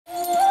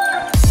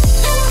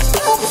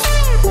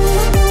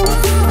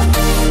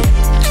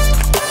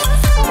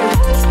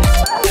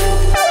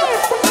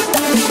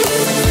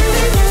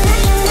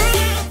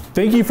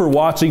Thank you for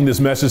watching this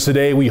message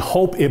today. We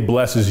hope it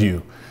blesses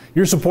you.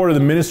 Your support of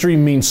the ministry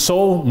means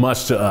so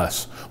much to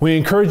us. We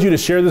encourage you to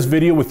share this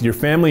video with your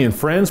family and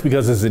friends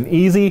because it's an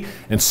easy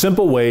and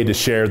simple way to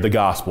share the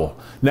gospel.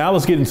 Now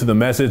let's get into the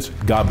message.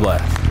 God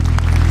bless.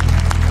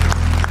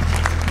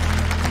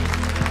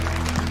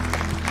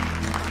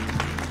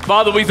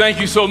 Father, we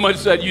thank you so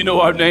much that you know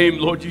our name.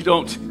 Lord, you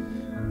don't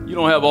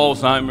have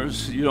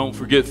Alzheimer's. You don't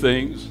forget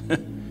things.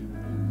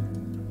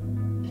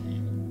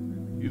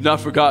 You've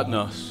not forgotten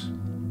us.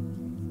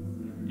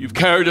 You've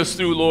carried us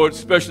through, Lord,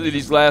 especially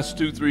these last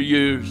 2-3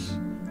 years,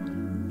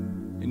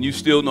 and you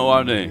still know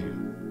our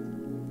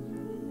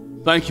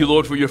name. Thank you,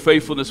 Lord, for your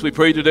faithfulness. We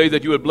pray today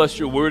that you would bless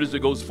your word as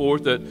it goes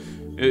forth, that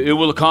it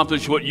will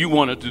accomplish what you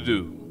want it to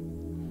do.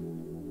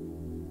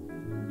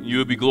 You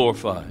will be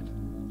glorified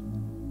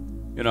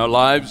in our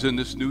lives in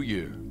this new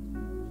year.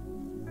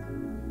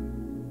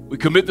 We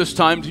commit this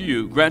time to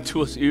you. Grant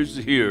to us ears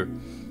to hear,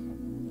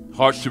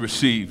 hearts to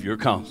receive your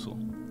counsel.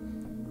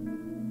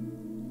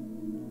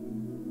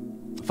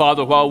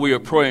 Father, while we are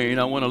praying,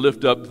 I want to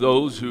lift up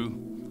those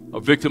who are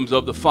victims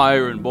of the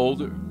fire in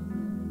Boulder.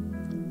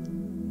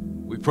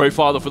 We pray,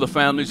 Father, for the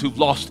families who've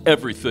lost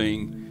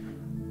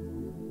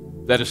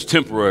everything that is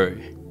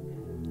temporary.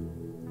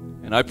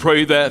 And I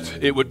pray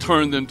that it would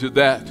turn them to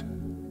that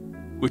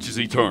which is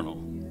eternal.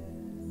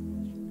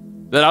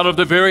 That out of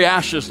the very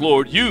ashes,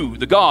 Lord, you,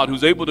 the God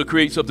who's able to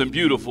create something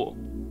beautiful,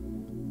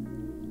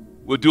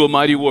 would do a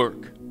mighty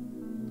work.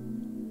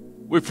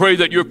 We pray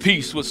that your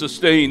peace would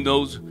sustain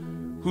those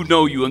who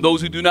know you, and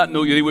those who do not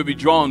know you, they would be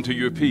drawn to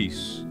your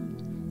peace.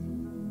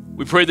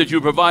 We pray that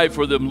you provide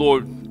for them,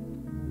 Lord,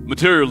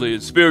 materially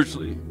and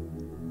spiritually,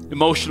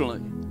 emotionally,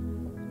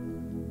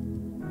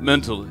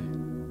 mentally.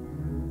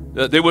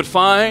 That they would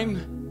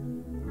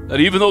find that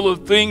even though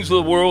the things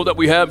of the world that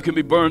we have can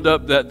be burned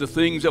up, that the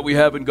things that we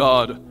have in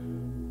God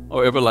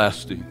are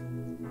everlasting.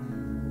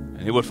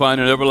 And they would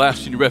find an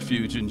everlasting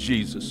refuge in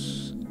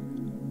Jesus.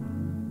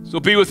 So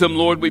be with them,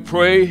 Lord, we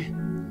pray.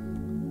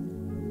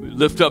 We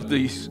lift up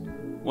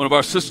one of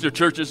our sister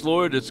churches,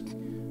 Lord. It's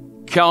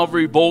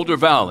Calvary Boulder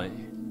Valley.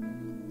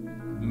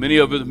 Many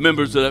of the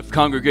members of that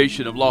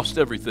congregation have lost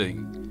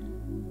everything.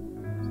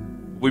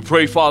 We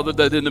pray, Father,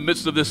 that in the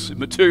midst of this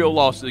material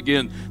loss,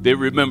 again, they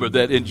remember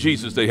that in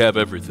Jesus they have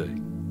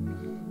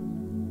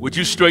everything. Would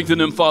you strengthen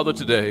them, Father,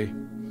 today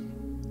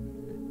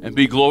and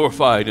be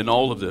glorified in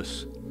all of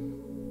this?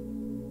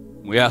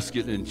 We ask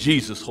it in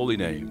Jesus' holy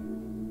name.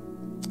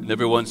 And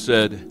everyone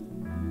said,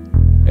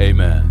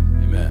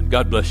 amen. Amen.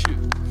 God bless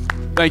you.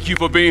 Thank you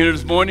for being here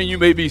this morning. You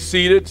may be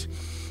seated.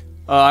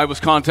 I was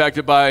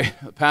contacted by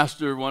a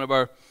pastor, one of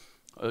our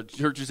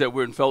churches that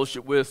we're in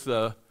fellowship with,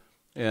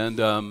 and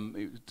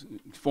he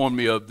informed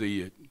me of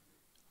the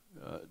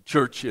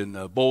church in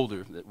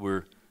Boulder that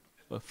we're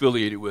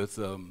affiliated with,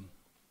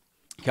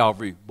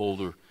 Calvary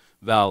Boulder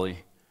Valley,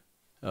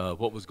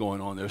 what was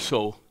going on there.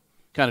 So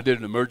kind of did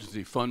an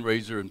emergency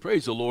fundraiser, and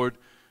praise the Lord,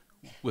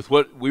 with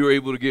what we were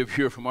able to give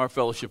here from our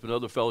fellowship and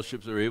other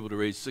fellowships, they were able to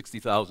raise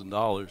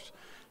 $60,000.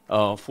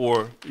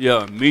 For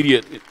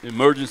immediate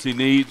emergency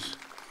needs,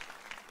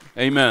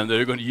 amen, that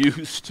they're going to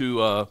use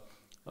to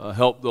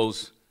help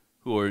those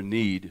who are in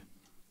need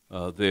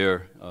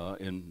there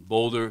in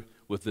Boulder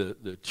with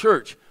the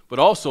church. But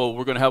also,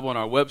 we're going to have on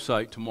our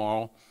website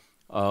tomorrow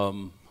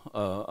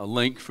a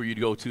link for you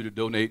to go to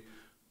donate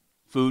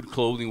food,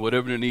 clothing,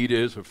 whatever the need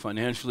is, or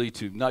financially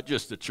to not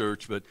just the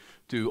church, but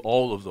to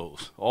all of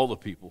those, all the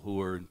people who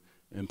are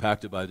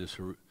impacted by this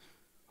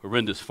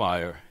horrendous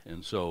fire.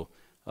 And so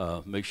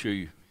make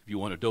sure if you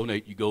want to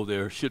donate, you go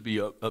there. Should be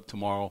up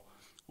tomorrow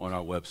on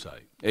our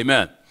website.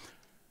 Amen.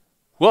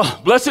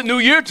 Well, blessed New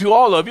Year to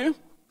all of you.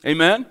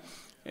 Amen.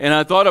 And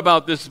I thought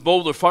about this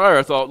Boulder fire.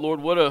 I thought,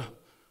 Lord, what a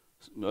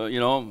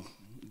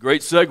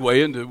great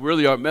segue into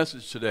really our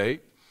message today.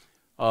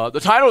 The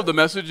title of the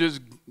message is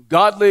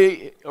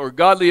Godly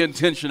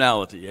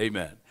Intentionality.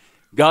 Amen.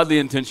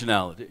 Godly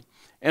Intentionality.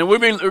 And we're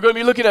going to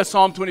be looking at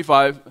Psalm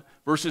 25,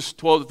 verses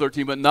 12 to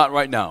 13, but not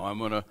right now. I'm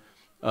going to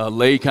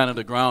lay kind of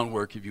the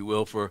groundwork, if you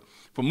will, for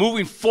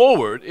moving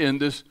forward in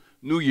this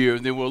new year.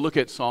 And then we'll look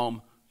at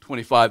Psalm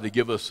 25 to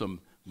give us some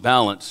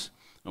balance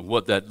of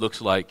what that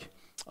looks like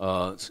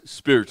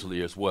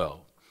spiritually as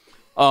well.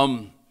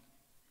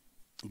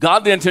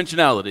 Godly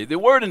intentionality. The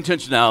word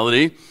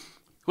intentionality,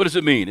 what does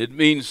it mean? It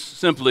means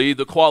simply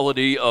the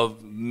quality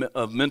of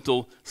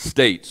mental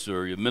states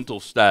or your mental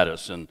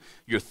status and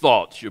your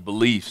thoughts, your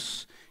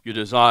beliefs, your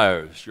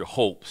desires, your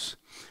hopes.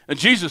 And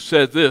Jesus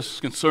said this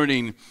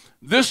concerning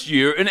this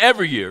year and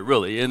every year,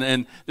 really.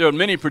 And there are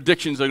many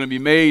predictions that are going to be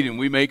made, and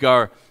we make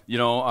our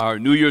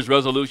New Year's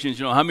resolutions.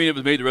 How many of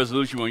us made the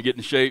resolution when we get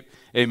in shape?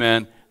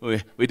 Amen.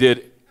 We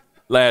did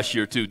last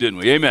year too, didn't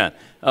we? Amen.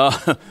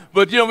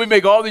 But we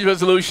make all these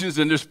resolutions,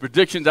 and there's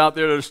predictions out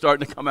there that are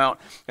starting to come out,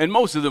 and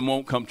most of them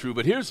won't come true.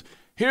 But here's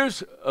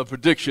a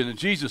prediction that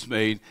Jesus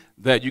made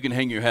that you can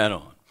hang your hat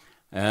on.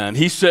 And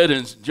he said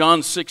in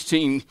John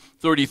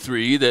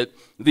 16:33 that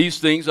these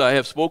things I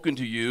have spoken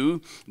to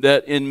you,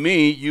 that in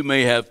me you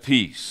may have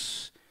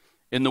peace.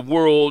 In the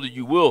world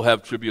you will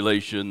have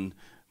tribulation,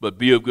 but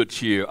be of good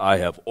cheer. I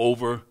have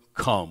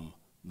overcome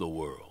the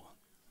world.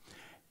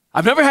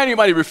 I've never had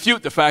anybody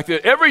refute the fact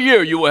that every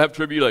year you will have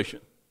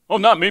tribulation. Oh,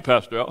 not me,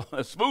 Pastor.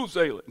 Smooth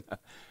sailing.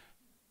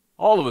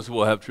 All of us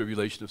will have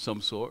tribulation of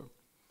some sort.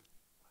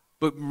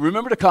 But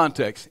remember the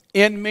context.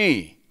 In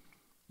me,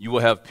 you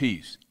will have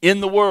peace. In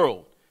the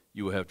world,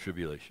 you will have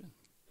tribulation.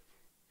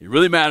 It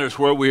really matters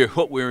what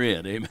we're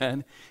in,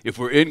 amen? If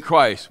we're in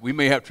Christ, we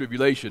may have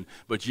tribulation,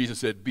 but Jesus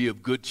said, be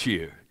of good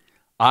cheer.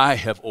 I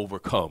have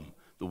overcome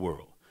the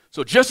world.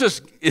 So just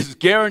as it's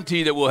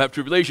guaranteed that we'll have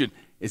tribulation,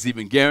 it's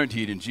even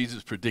guaranteed, and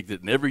Jesus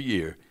predicted in every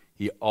year,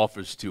 he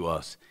offers to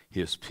us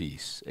his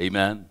peace,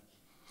 amen?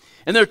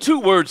 And there are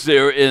two words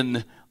there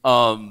in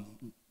John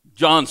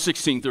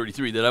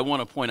 16:33 that I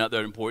want to point out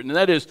that are important, and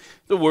that is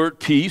the word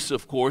peace,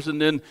 of course,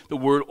 and then the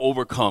word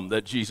overcome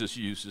that Jesus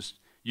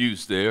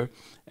used there.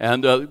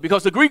 And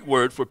because the Greek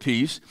word for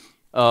peace,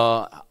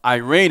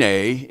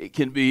 eirene, it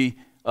can be,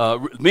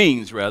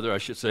 means rather, I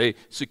should say,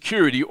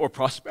 security or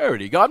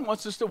prosperity. God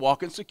wants us to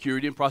walk in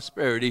security and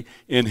prosperity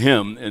in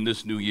him in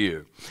this new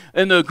year.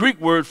 And the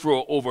Greek word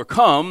for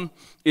overcome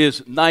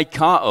is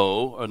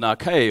nikao, or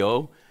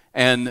nikao,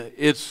 and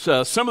it's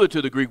similar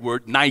to the Greek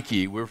word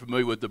Nike. We're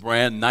familiar with the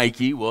brand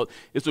Nike. Well,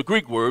 it's a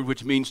Greek word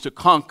which means to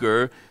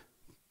conquer,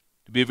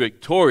 to be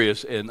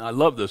victorious, and I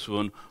love this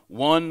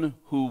one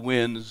who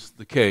wins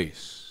the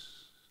case.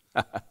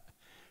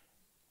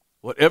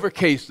 Whatever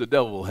case the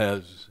devil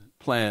has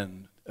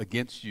planned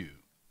against you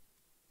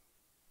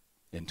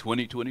in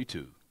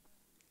 2022,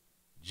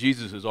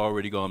 Jesus has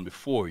already gone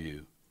before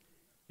you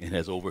and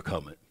has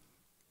overcome it.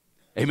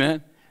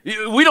 Amen?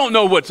 We don't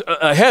know what's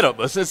ahead of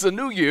us. It's a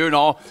new year and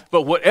all,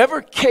 but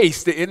whatever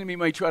case the enemy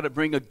may try to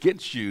bring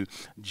against you,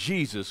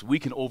 Jesus, we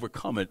can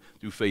overcome it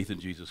through faith in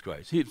Jesus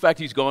Christ. In fact,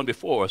 he's gone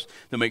before us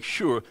to make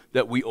sure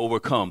that we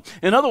overcome.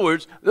 In other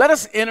words, let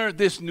us enter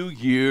this new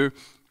year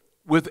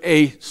with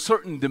a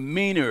certain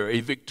demeanor, a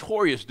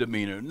victorious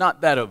demeanor,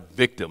 not that of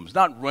victims,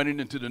 not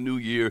running into the new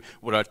year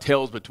with our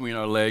tails between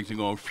our legs and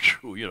going,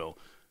 phew,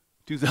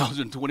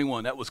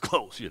 2021, that was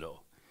close,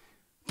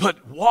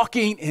 but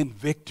walking in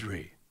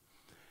victory.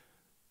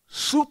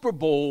 Super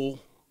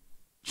Bowl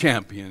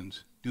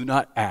champions do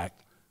not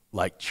act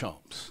like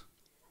chumps.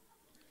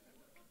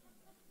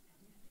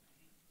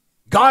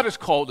 God has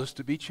called us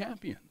to be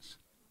champions.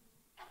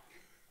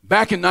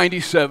 Back in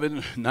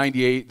 97,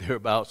 98,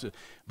 thereabouts,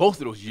 both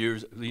of those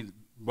years, the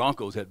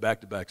Broncos had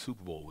back-to-back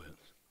Super Bowl wins.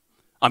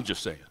 I'm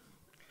just saying.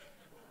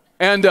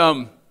 And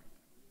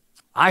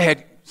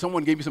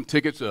someone gave me some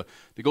tickets to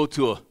go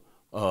to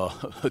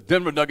a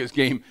Denver Nuggets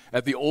game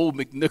at the old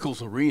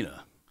McNichols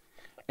Arena.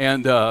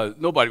 And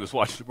nobody was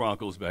watching the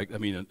Broncos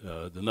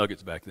the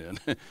Nuggets back then.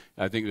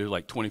 I think there were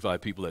like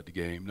 25 people at the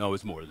game. No,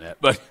 it's more than that.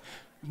 But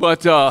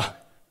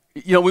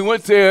we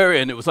went there,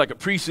 and it was like a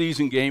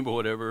preseason game or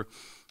whatever.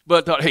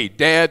 But I thought, hey,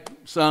 Dad,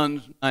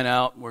 son, night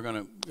out, we're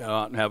going to go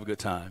out and have a good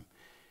time.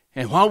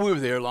 And while we were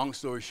there, long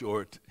story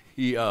short,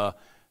 he,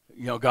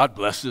 God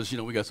blessed us.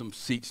 We got some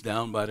seats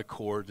down by the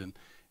court and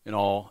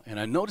all. And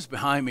I noticed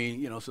behind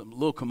me, some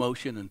little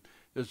commotion, and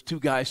there's two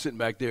guys sitting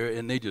back there,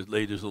 and they just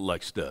look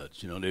like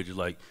studs. They're just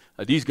like,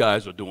 these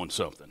guys are doing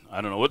something. I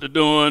don't know what they're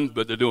doing,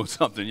 but they're doing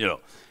something,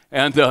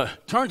 And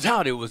turns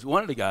out it was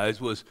one of the guys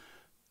was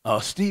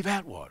Steve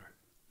Atwater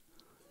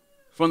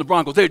from the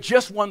Broncos. They had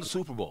just won the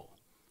Super Bowl.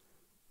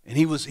 And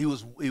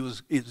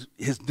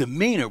his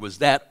demeanor was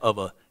that of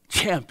a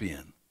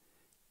champion,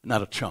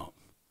 not a chump.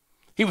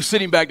 He was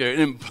sitting back there,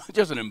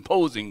 just an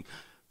imposing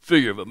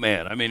figure of a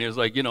man. I mean, it was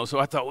like, so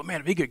I thought, well, man,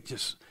 if he could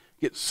just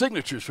get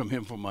signatures from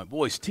him for my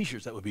boys'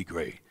 T-shirts, that would be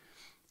great.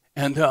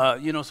 And,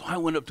 so I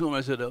went up to him,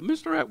 I said,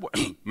 Mr.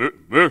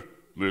 Atwater,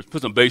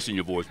 put some bass in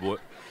your voice, boy.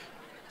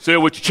 Say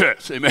it with your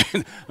chest, amen.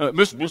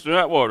 Mr.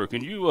 Atwater,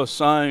 can you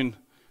sign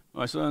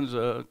my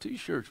son's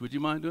T-shirts? Would you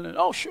mind doing that?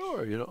 Oh,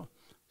 sure,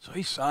 So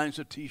he signs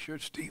a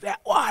T-shirt, Steve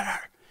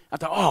Atwater. I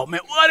thought, oh,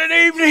 man, what an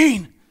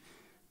evening.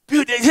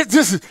 Dude,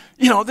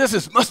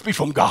 this must be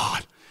from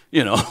God.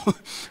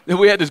 And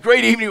we had this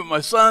great evening with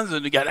my sons,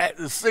 and we got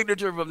the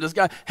signature from this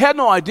guy. Had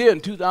no idea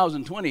in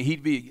 2020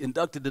 he'd be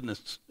inducted in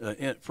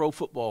the Pro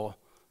Football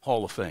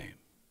Hall of Fame.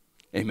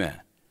 Amen.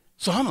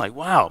 So I'm like,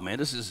 wow, man,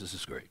 this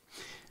is great.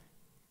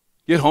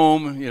 Get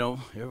home,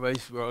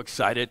 we're all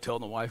excited,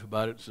 telling the wife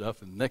about it and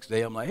stuff. And the next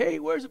day I'm like, hey,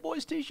 where's the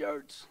boys'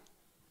 T-shirts?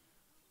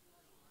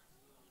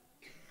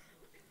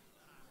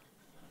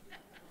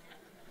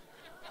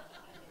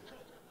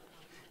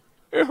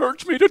 It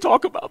hurts me to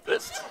talk about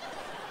this.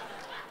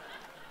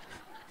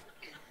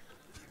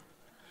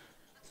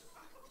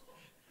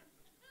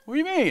 What do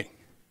you mean?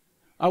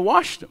 I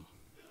washed them.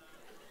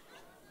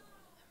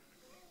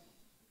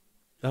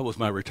 That was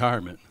my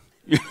retirement.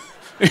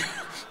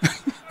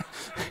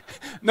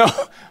 No.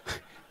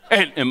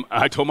 And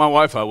I told my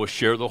wife I would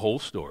share the whole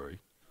story.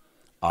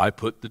 I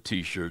put the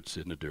T-shirts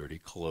in the dirty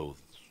clothes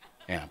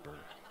hamper.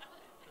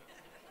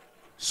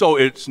 So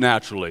it's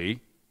naturally,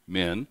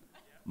 men,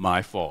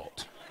 my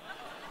fault.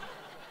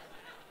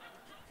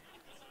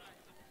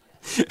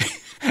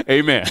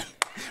 Amen.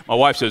 My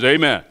wife says,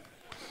 amen.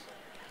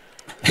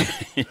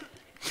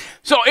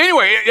 So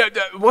anyway,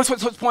 what's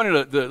the point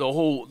of the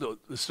whole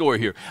the story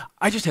here?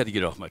 I just had to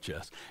get it off my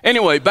chest.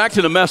 Anyway, back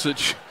to the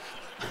message.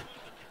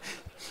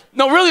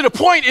 No, really, the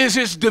point is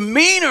his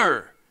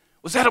demeanor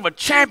was that of a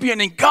champion,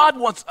 and God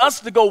wants us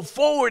to go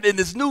forward in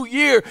this new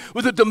year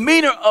with the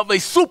demeanor of a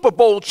Super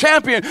Bowl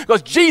champion,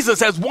 because Jesus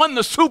has won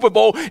the Super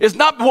Bowl. It's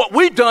not what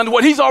we've done,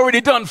 what he's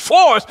already done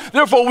for us.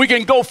 Therefore, we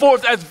can go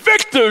forth as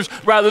victors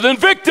rather than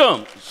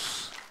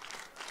victims.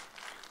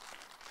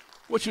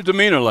 What's your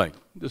demeanor like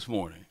this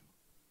morning?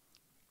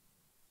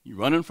 You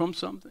running from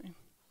something,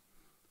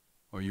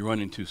 or you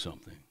running to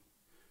something?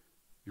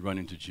 You're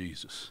running to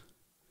Jesus.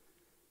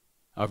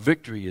 Our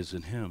victory is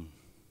in him.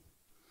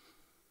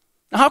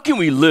 Now, how can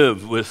we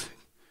live with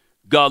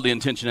godly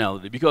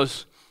intentionality?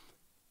 Because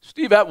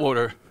Steve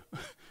Atwater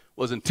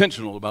was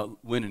intentional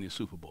about winning the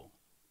Super Bowl.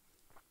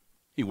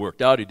 He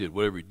worked out, he did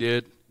whatever he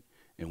did,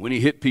 and when he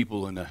hit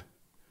people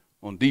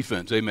on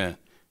defense, amen,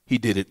 he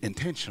did it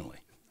intentionally.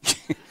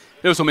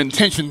 There was some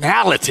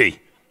intentionality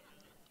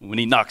when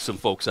he knocked some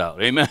folks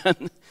out,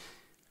 amen.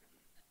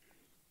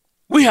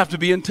 We have to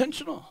be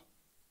intentional.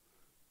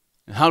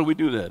 And how do we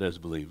do that as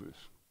believers?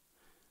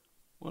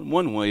 Well,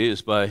 one way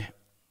is by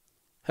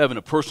having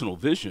a personal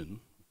vision,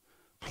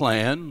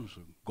 plans,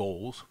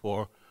 goals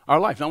for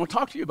our life. Now, I want to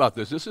talk to you about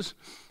this. This is,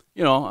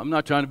 I'm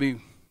not trying to be,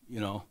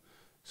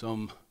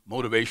 some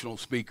motivational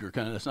speaker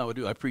kind of. That's not what I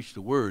do. I preach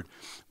the word.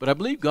 But I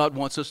believe God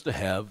wants us to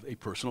have a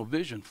personal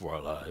vision for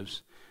our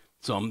lives,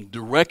 some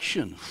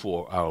direction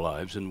for our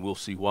lives, and we'll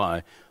see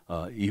why,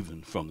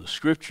 even from the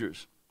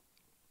scriptures.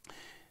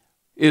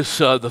 Is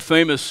the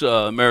famous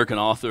American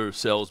author,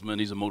 salesman,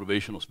 he's a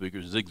motivational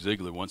speaker, Zig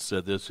Ziglar once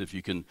said this: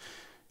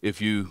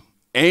 if you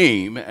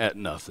aim at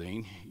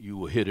nothing, you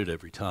will hit it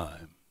every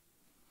time.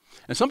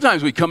 And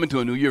sometimes we come into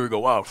a new year and go,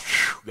 wow,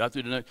 got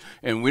through the night,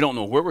 and we don't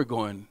know where we're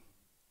going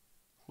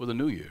for the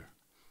new year.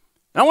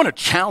 And I want to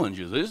challenge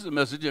you. This is a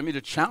message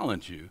to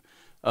challenge you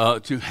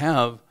to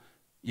have,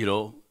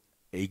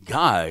 a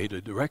guide, a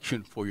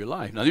direction for your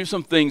life. Now, there's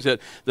some things that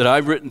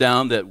I've written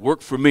down that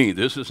work for me.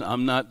 This is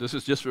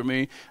just for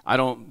me. I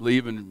don't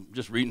believe in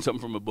just reading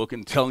something from a book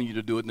and telling you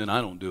to do it and then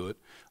I don't do it.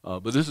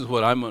 But this is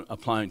what I'm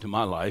applying to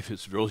my life.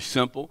 It's really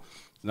simple.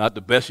 It's not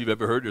the best you've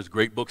ever heard. There's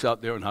great books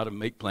out there on how to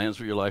make plans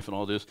for your life and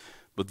all this.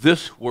 But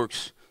this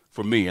works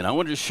for me, and I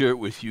wanted to share it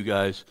with you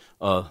guys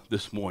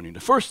this morning.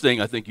 The first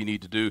thing I think you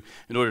need to do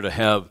in order to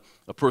have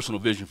a personal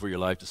vision for your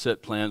life, to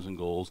set plans and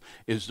goals,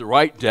 is to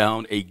write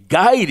down a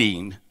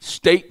guiding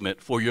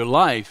statement for your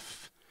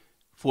life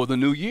for the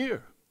new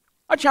year.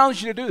 I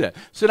challenge you to do that.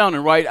 Sit down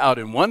and write out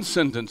in one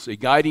sentence a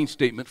guiding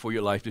statement for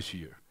your life this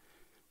year,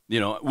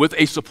 with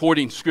a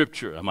supporting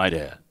scripture, I might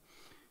add.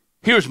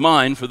 Here's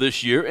mine for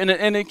this year, and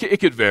it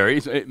could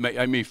vary.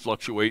 I may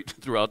fluctuate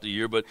throughout the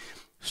year, but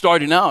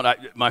starting out,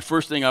 my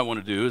first thing I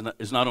want to do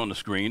is not on the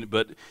screen,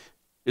 but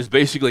is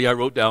basically I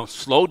wrote down,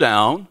 slow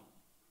down,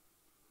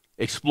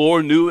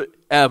 explore new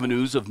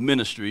avenues of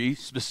ministry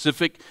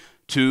specific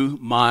to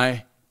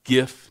my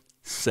gift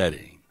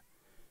setting,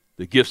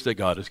 the gifts that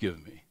God has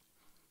given me.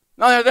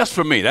 Now, that's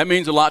for me. That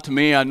means a lot to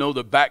me. I know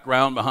the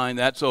background behind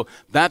that, so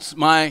that's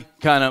my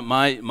kind of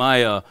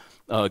my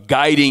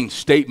guiding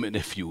statement,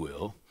 if you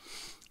will.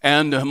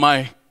 And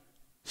my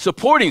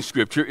supporting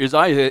scripture is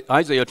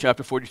Isaiah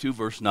chapter 42,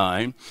 verse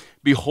 9.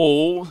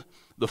 Behold,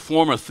 the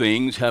former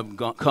things have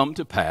come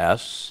to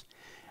pass,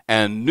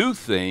 and new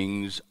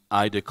things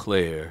I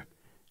declare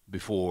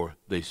before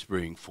they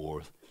spring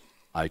forth.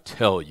 I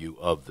tell you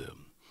of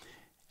them.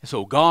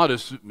 So God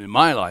is, in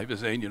my life, is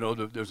saying,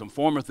 there's some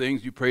former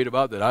things you prayed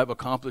about that I've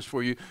accomplished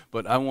for you,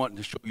 but I want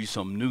to show you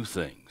some new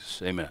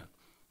things. Amen.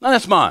 Now,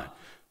 that's mine,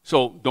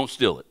 so don't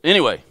steal it.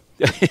 Anyway,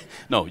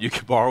 no, you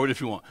can borrow it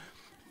if you want.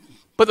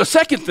 But the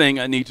second thing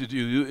I need to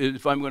do,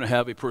 if I'm going to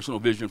have a personal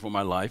vision for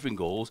my life and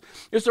goals,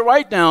 is to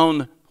write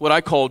down what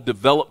I call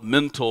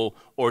developmental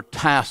or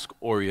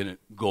task-oriented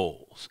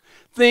goals.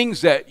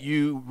 Things that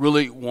you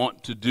really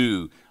want to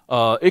do.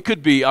 It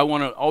could be,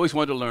 always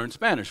want to learn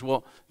Spanish.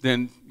 Well,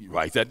 then you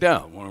write that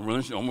down. I want to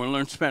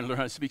learn Spanish, learn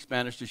how to speak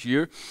Spanish this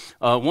year.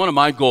 One of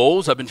my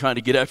goals I've been trying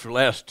to get at for the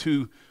last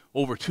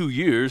over 2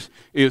 years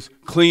is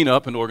clean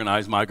up and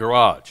organize my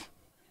garage.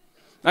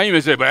 Now you may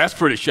say, but that's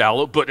pretty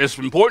shallow, but it's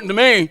important to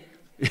me.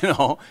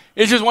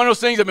 It's just one of those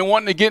things I've been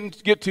wanting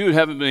to get to and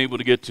haven't been able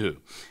to get to.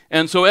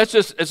 And so it's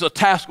a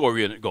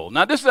task-oriented goal.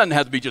 Now, this doesn't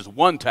have to be just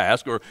one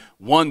task or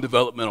one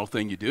developmental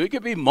thing you do. It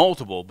could be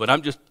multiple, but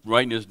I'm just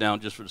writing this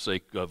down just for the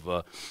sake of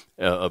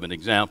an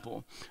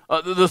example.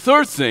 The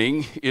third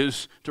thing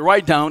is to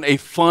write down a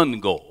fun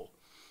goal.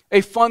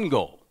 A fun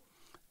goal.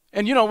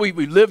 And, we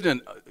lived in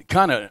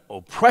kind of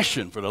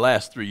oppression for the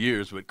last 3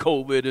 years with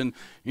COVID and,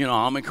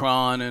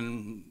 Omicron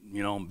and,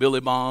 Billy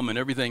Bomb and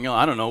everything else.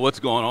 I don't know what's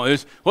going on.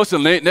 What's the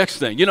next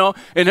thing,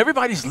 and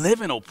everybody's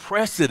living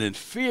oppressed and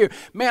fear.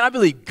 Man, I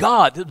believe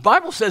God. The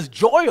Bible says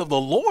joy of the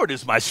Lord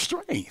is my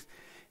strength.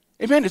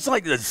 Amen. It's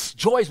like this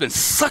joy has been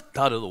sucked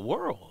out of the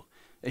world.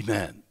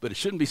 Amen. But it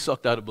shouldn't be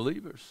sucked out of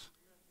believers.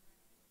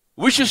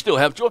 We should still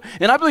have joy.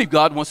 And I believe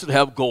God wants us to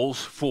have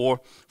goals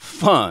for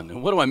fun.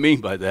 And what do I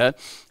mean by that?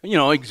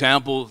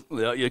 Example,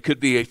 it could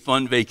be a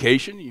fun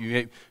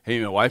vacation. Hey,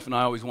 my wife and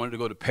I always wanted to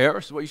go to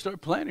Paris. Well, you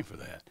start planning for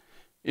that.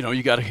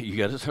 You got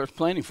to start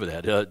planning for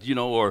that.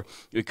 Or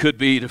it could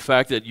be the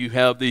fact that you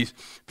have these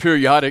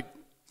periodic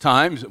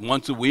times,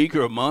 once a week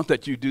or a month,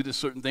 that you do this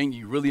certain thing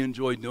you really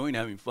enjoy doing,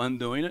 having fun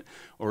doing it.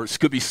 Or it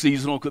could be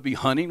seasonal, it could be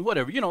hunting,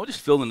 whatever.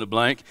 Just fill in the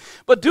blank.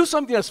 But do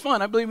something that's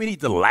fun. I believe we need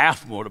to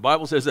laugh more. The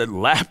Bible says that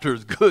laughter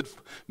is good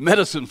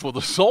medicine for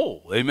the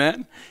soul.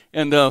 Amen?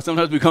 And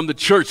sometimes we come to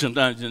church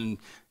sometimes and,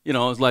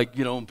 it's like,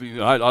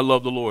 I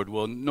love the Lord.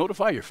 Well,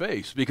 notify your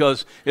face,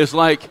 because it's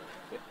like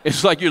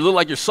you look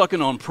like you're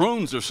sucking on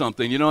prunes or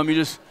something,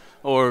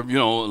 or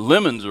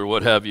lemons or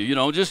what have you.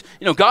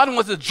 God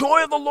wants the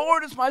joy of the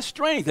Lord is my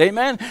strength.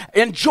 Amen.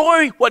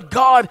 Enjoy what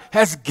God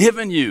has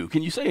given you.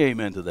 Can you say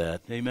amen to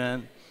that?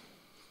 Amen.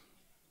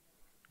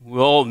 We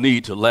all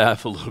need to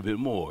laugh a little bit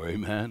more.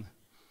 Amen.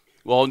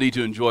 We all need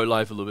to enjoy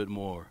life a little bit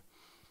more.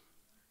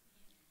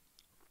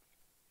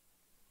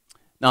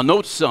 Now,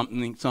 note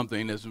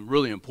something that's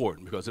really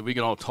important, because if we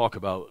can all talk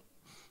about,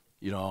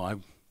 I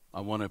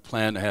want to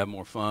plan to have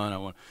more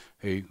fun.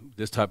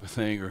 This type of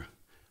thing, or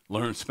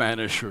learn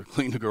Spanish, or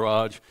clean the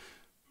garage.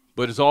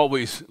 But it's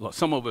always,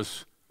 some of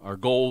us, our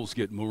goals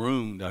get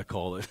marooned, I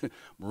call it,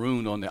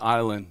 marooned on the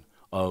island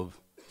of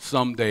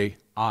someday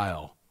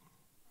I'll.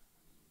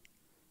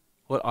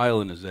 What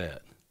island is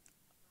that?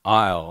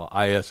 Isle,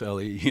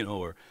 I-S-L-E,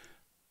 or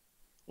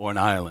an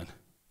island.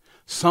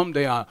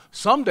 Someday I'll.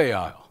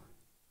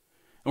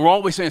 And we're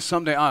always saying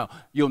someday I'll.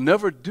 You'll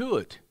never do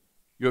it.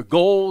 Your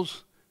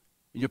goals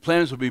and your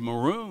plans will be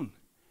marooned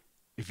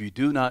if you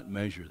do not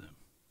measure them.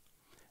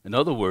 In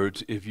other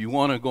words, if you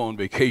want to go on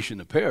vacation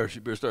to Paris, you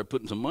better start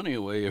putting some money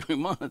away every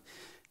month.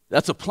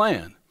 That's a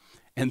plan.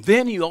 And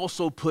then you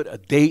also put a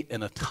date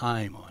and a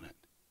time on it.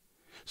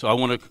 So I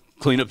want to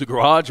clean up the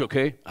garage,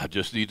 okay? I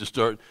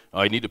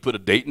need to put a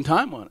date and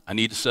time on it. I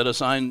need to set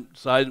aside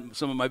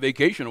some of my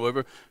vacation or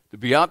whatever to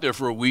be out there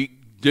for a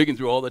week digging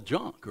through all the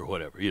junk or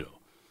whatever,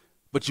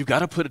 But you've got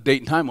to put a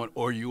date and time on it,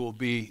 or you will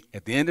be,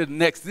 at the end of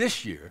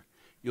this year,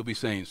 you'll be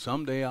saying,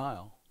 someday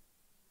I'll.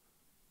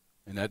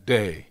 And that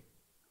day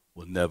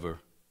will never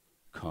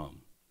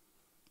come.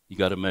 You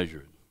got to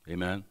measure it.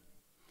 Amen?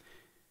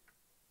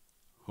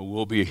 Or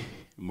we'll be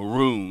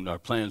marooned. Our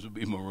plans will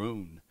be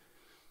marooned.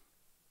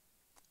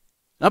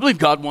 I believe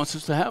God wants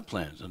us to have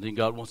plans. I think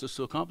God wants us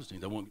to accomplish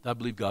things. I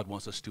believe God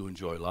wants us to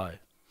enjoy life.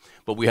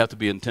 But we have to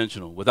be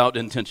intentional. Without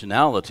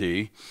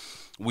intentionality,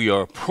 we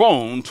are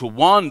prone to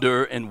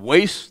wander and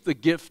waste the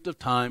gift of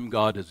time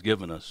God has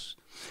given us.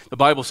 The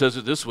Bible says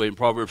it this way in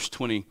Proverbs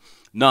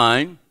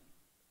 29,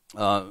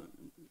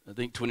 I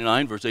think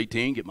 29, verse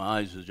 18, get my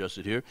eyes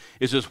adjusted here.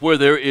 It says, where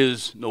there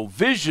is no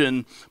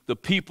vision, the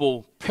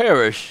people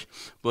perish,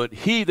 but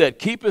he that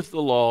keepeth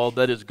the law,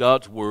 that is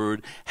God's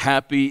word,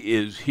 happy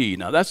is he.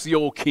 Now, that's the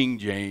old King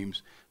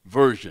James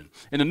Version.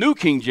 In the New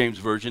King James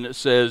Version, it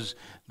says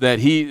that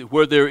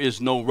where there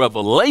is no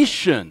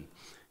revelation,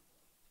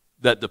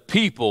 that the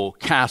people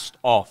cast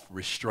off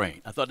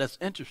restraint. I thought that's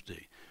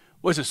interesting.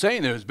 What it's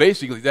saying there is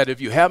basically that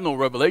if you have no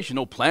revelation,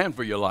 no plan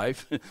for your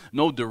life,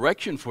 no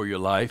direction for your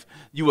life,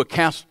 you will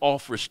cast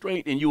off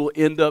restraint and you will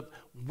end up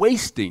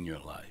wasting your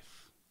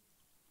life.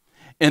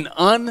 An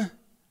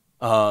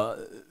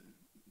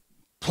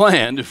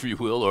unplanned, if you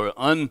will, or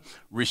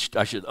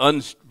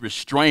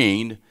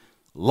unrestrained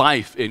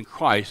life in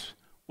Christ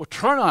will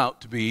turn out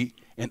to be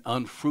an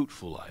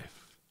unfruitful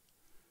life.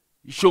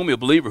 You show me a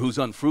believer who's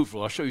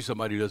unfruitful, I'll show you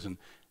somebody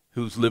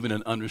who's living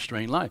an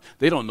unrestrained life.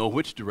 They don't know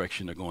which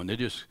direction they're going. They're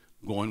just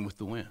going with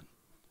the wind.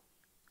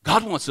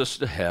 God wants us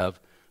to have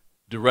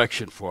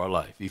direction for our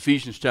life.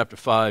 Ephesians chapter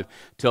 5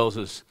 tells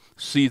us,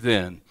 see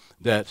then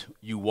that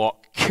you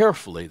walk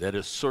carefully, that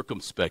is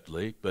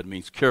circumspectly, but it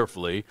means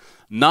carefully,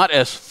 not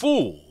as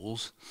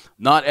fools,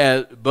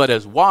 but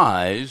as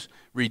wise,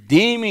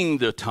 redeeming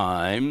the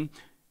time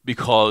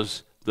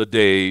because the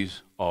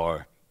days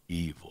are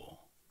evil.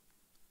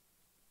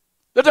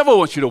 The devil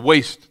wants you to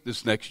waste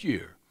this next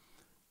year.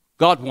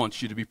 God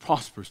wants you to be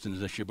prosperous in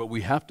this year, but we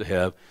have to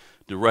have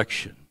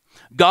direction.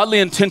 Godly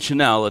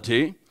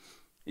intentionality,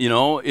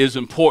 is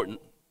important.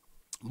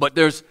 But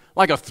there's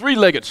like a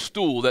three-legged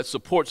stool that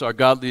supports our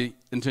godly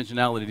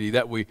intentionality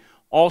that we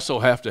also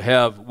have to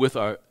have with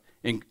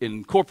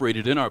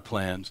incorporated in our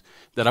plans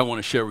that I want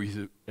to share with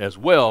you as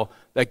well,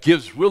 that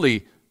gives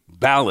really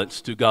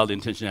balance to godly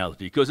intentionality.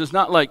 Because it's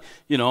not like,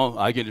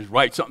 I can just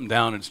write something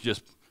down and it's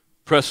just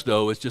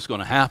presto, it's just going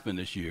to happen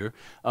this year.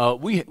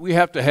 We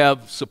have to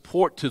have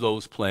support to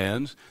those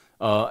plans,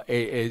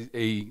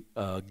 a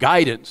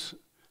guidance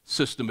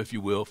system, if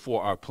you will,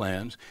 for our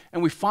plans.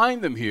 And we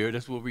find them here.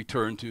 This will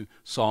return to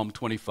Psalm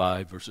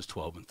 25, verses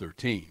 12 and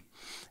 13.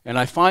 And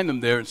I find them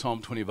there in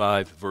Psalm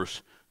 25,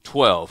 verse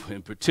 12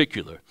 in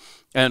particular.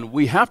 And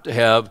we have to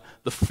have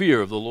the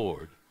fear of the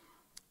Lord.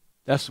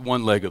 That's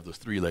one leg of the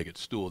three-legged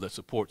stool that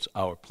supports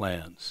our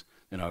plans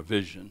and our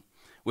vision.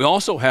 We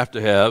also have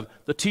to have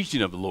the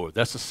teaching of the Lord.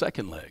 That's the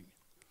second leg.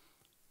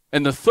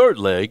 And the third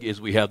leg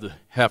is we have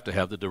to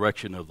have the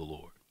direction of the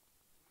Lord.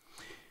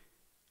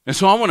 And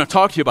so I want to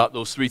talk to you about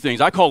those three things.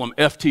 I call them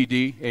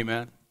FTD,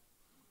 amen.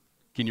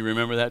 Can you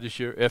remember that this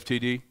year,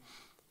 FTD?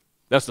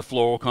 That's the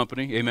floral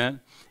company,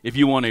 amen. If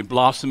you want a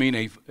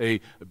blossoming, a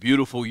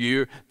beautiful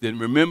year, then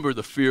remember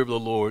the fear of the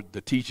Lord,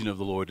 the teaching of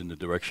the Lord, and the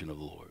direction of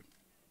the Lord.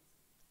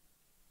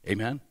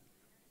 Amen?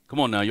 Come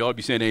on now, you ought to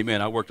be saying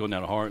amen. I worked on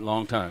that a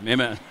long time,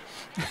 amen.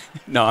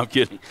 No, I'm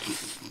kidding.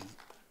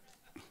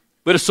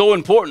 But it's so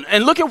important.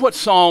 And look at what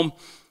Psalm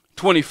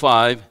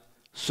 25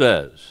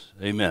 says,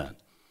 amen.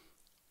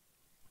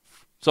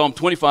 Psalm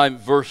 25,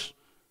 verse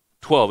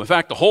 12. In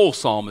fact, the whole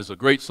psalm is a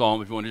great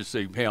psalm. If you want to just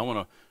say, hey, I want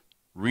to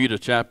read a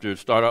chapter,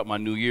 start out my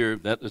new year,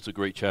 that's a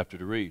great chapter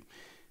to read.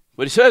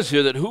 But he says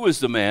here that who is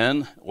the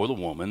man or the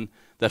woman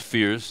that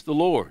fears the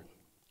Lord?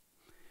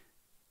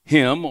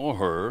 Him or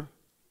her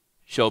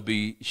shall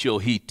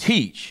he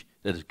teach,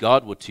 that is,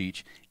 God will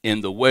teach,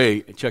 in the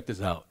way, and check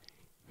this out,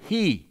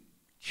 he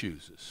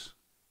chooses.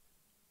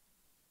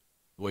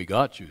 The way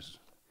God chooses.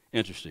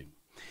 Interesting.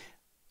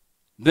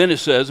 Then it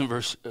says in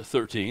verse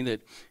 13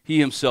 that he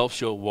himself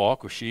shall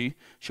walk, or she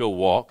shall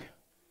walk,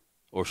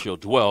 or shall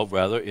dwell,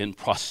 rather, in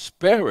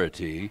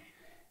prosperity,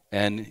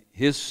 and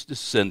his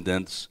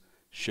descendants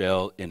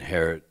shall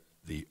inherit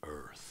the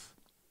earth.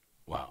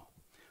 Wow.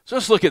 So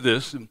let's look at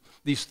this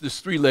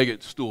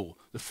three-legged stool,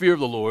 the fear of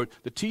the Lord,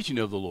 the teaching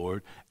of the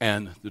Lord,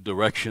 and the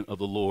direction of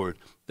the Lord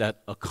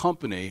that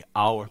accompany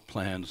our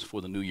plans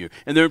for the new year.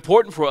 And they're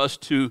important for us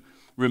to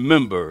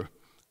remember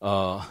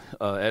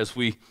as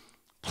we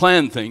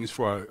plan things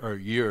for our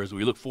year, as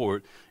we look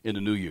forward in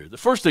the new year. The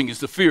first thing is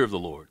the fear of the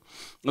Lord.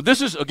 Now,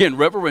 this is, again,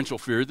 reverential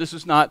fear. This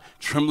is not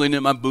trembling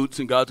in my boots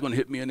and God's going to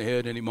hit me in the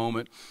head any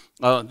moment.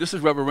 This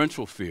is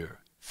reverential fear.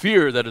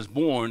 Fear that is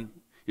born,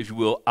 if you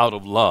will, out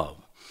of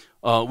love.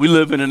 We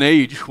live in an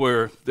age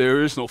where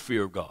there is no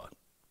fear of God.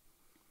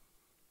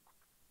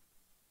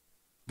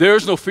 There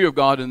is no fear of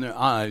God in the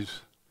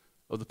eyes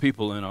of the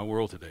people in our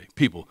world today.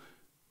 People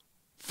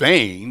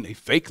they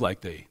fake like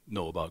they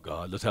know about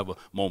God. Let's have a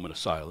moment of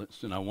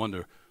silence. And I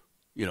wonder,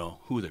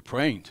 who they're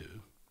praying to.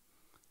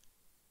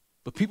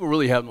 But people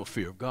really have no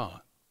fear of God.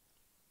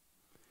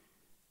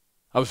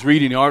 I was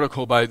reading the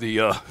article by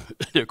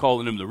they're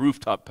calling him the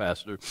rooftop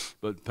pastor,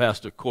 but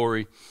Pastor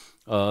Corey,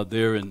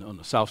 there on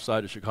the south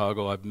side of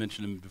Chicago. I've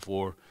mentioned him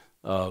before,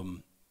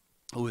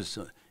 who is,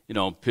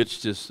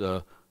 pitched this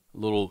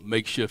little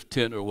makeshift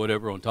tent or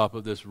whatever on top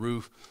of this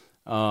roof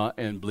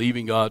and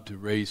believing God to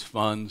raise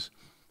funds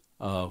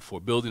for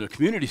building a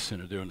community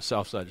center there on the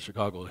south side of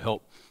Chicago to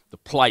help the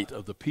plight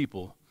of the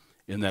people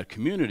in that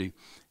community.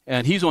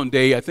 And he's on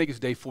I think it's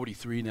day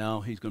 43 now.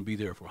 He's going to be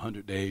there for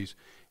 100 days.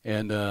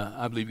 And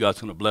I believe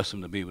God's going to bless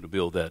him to be able to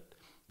build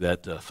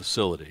that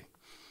facility.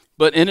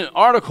 But in an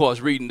article I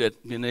was reading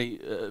that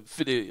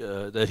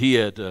that he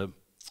had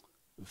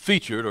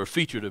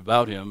featured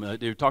about him,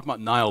 they were talking about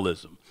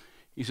nihilism.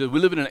 He said,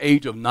 we live in an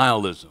age of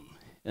nihilism.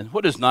 And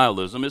what is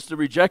nihilism? It's the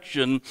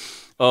rejection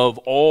of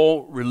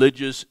all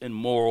religious and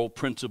moral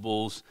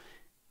principles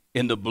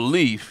in the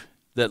belief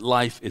that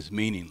life is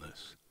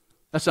meaningless.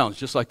 That sounds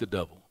just like the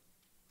devil.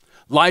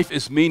 Life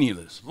is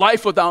meaningless.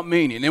 Life without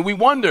meaning. And we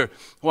wonder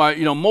why,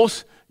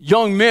 most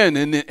young men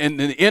in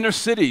the inner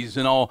cities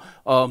and all,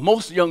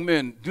 most young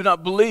men do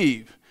not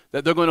believe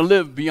that they're going to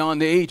live beyond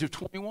the age of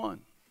 21.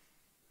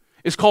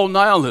 It's called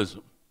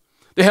nihilism.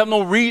 They have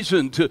no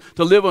reason to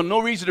live on, no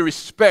reason to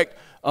respect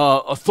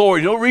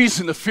authority, no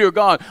reason to fear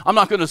God. I'm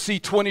not going to see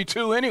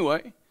 22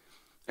 anyway.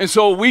 And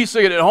so we see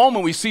it at home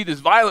and we see this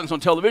violence on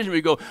television.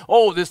 We go,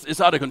 oh, this is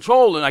out of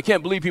control and I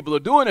can't believe people are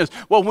doing this.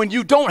 Well, when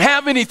you don't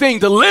have anything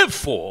to live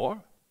for,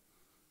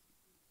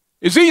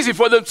 it's easy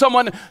for them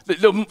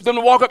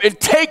to walk up and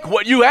take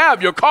what you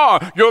have, your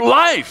car, your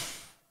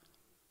life,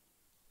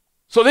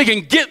 so they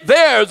can get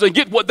theirs and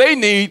get what they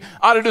need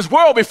out of this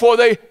world before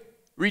they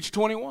reach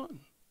 21.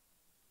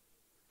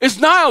 It's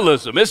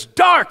nihilism. It's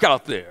dark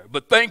out there,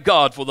 but thank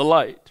God for the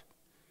light,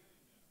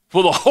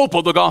 for the hope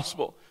of the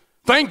gospel.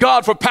 Thank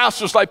God for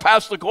pastors like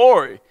Pastor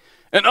Corey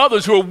and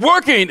others who are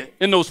working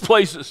in those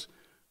places,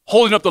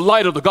 holding up the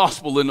light of the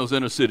gospel in those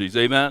inner cities.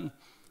 Amen.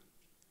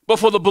 But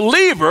for the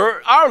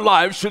believer, our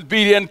lives should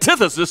be the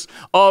antithesis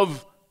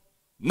of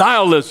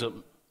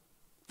nihilism,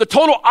 the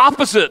total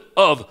opposite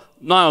of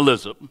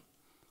nihilism,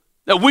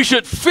 that we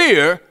should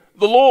fear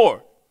the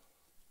Lord.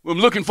 I'm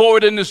looking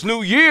forward in this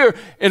new year,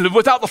 and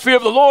without the fear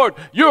of the Lord,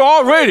 you're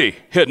already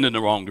heading in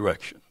the wrong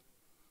direction.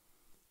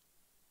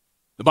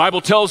 The Bible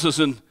tells us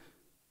in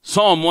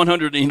Psalm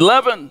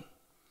 111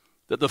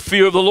 that the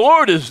fear of the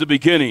Lord is the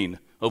beginning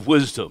of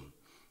wisdom,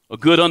 a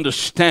good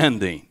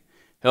understanding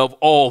of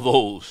all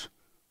those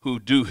who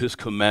do his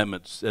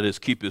commandments, that is,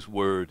 keep his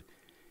word.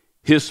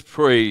 His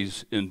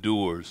praise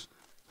endures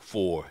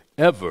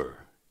forever.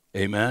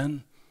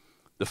 Amen.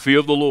 The fear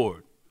of the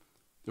Lord,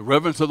 the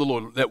reverence of the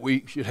Lord that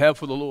we should have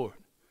for the Lord,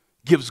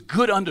 gives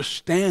good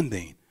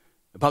understanding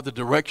about the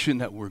direction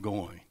that we're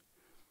going.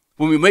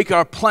 When we make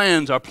our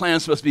plans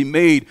must be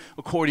made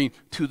according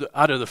to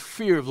out of the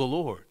fear of the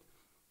Lord.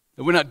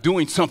 That we're not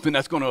doing something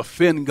that's going to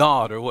offend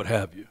God or what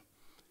have you.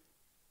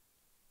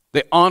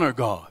 They honor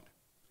God.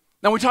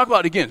 Now we talk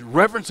about, again,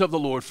 reverence of the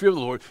Lord, fear of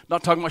the Lord,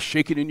 not talking about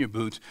shaking in your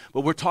boots,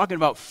 but we're talking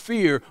about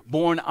fear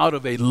born out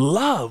of a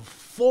love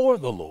for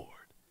the Lord.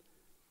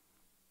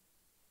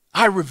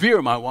 I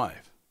revere my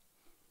wife,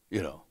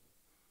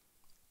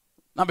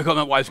 Not because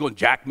my wife's going to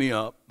jack me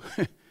up.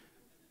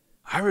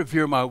 I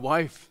revere my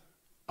wife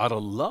out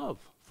of love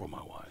for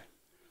my wife.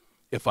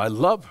 If I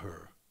love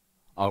her,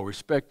 I'll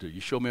respect her.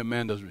 You show me a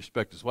man doesn't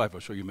respect his wife, I'll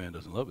show you a man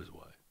doesn't love his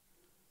wife.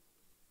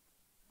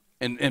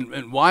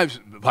 And wives,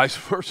 vice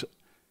versa.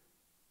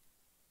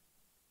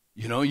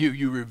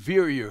 You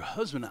revere your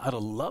husband out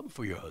of love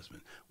for your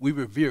husband. We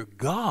revere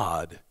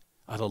God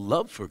out of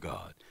love for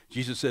God.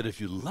 Jesus said, if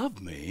you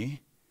love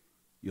me,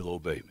 you'll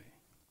obey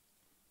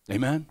me.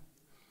 Amen?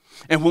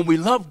 And when we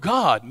love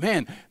God,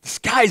 man, the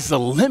sky's the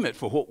limit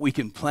for what we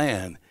can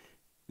plan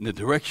in the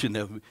direction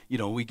that,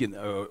 we can,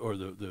 or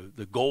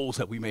the goals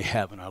that we may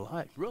have in our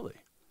life, really.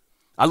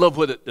 I love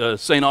what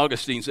St.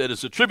 Augustine said.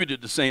 It's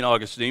attributed to St.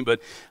 Augustine, but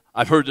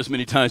I've heard this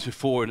many times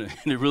before, and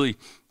it really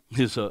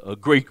is a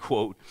great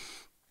quote.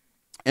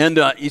 And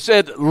he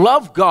said,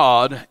 love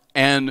God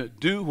and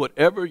do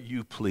whatever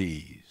you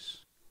please.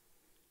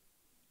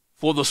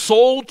 For the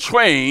soul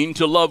trained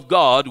to love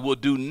God will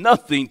do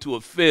nothing to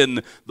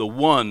offend the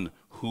one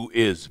who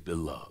is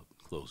beloved.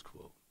 Close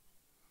quote.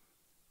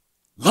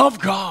 Love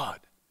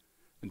God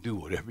and do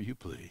whatever you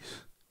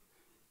please.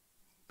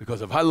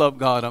 Because if I love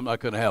God, I'm not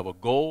going to have a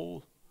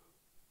goal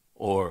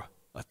or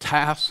a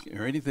task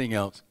or anything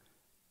else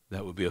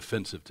that would be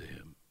offensive to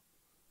him.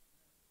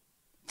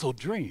 So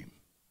dream.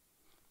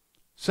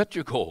 Set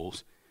your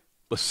goals,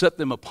 but set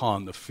them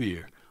upon the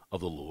fear of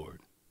the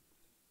Lord.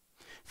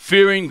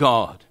 Fearing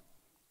God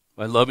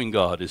by loving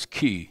God is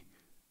key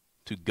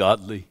to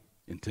godly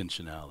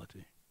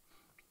intentionality.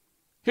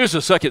 Here's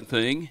the second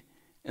thing,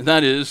 and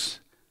that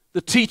is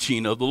the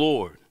teaching of the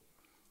Lord.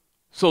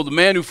 So the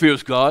man who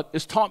fears God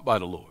is taught by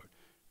the Lord.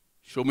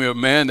 Show me a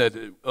man that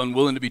is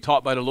unwilling to be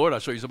taught by the Lord, I'll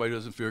show you somebody who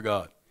doesn't fear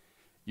God.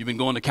 You've been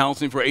going to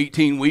counseling for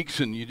 18 weeks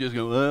and you just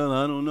go, well,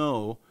 I don't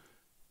know.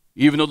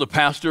 Even though the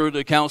pastor or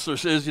the counselor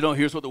says,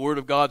 here's what the Word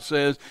of God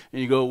says,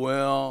 and you go,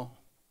 well,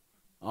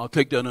 I'll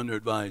take that under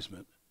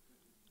advisement.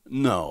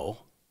 No.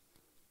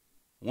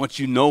 Once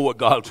you know what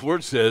God's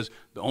Word says,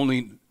 the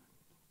only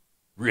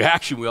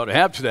reaction we ought to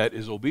have to that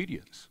is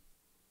obedience.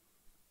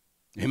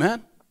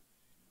 Amen?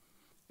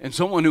 And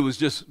someone who is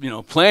just,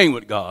 playing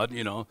with God,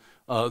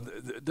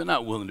 they're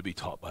not willing to be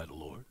taught by the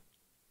Lord.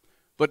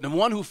 But the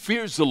one who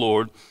fears the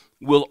Lord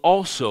will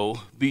also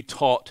be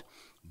taught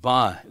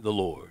by the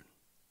Lord.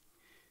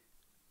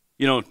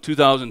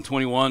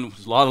 2021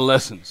 was a lot of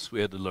lessons we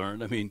had to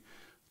learn. I mean,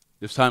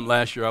 this time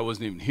last year I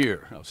wasn't even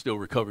here. I was still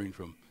recovering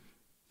from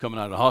coming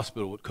out of the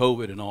hospital with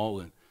COVID and all.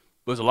 And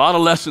there's a lot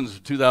of lessons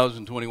of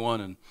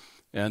 2021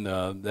 and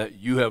that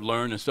you have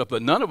learned and stuff.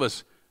 But none of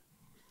us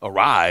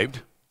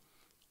arrived.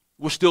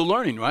 We're still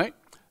learning, right?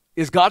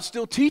 Is God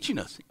still teaching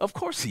us? Of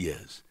course he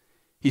is.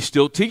 He's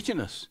still teaching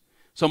us.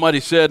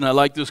 Somebody said, and I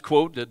like this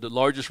quote, that the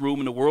largest room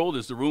in the world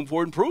is the room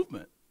for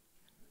improvement.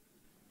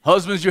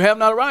 Husbands, you have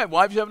not arrived.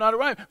 Wives, you have not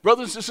arrived.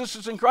 Brothers and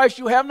sisters in Christ,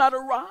 you have not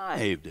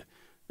arrived.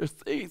 There's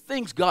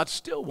things God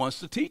still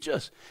wants to teach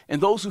us. And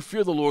those who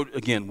fear the Lord,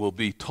 again, will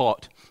be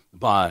taught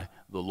by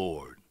the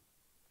Lord.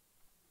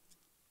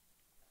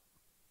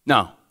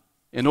 Now,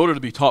 in order to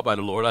be taught by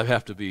the Lord, I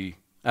have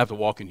to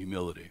walk in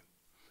humility.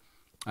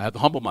 I have to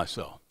humble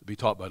myself to be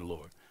taught by the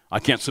Lord. I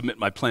can't submit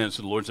my plans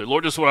to the Lord and say,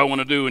 Lord, this is what I want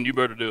to do, and you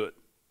better do it.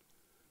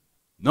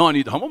 No, I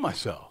need to humble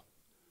myself.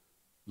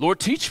 Lord,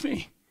 teach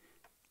me.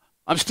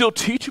 I'm still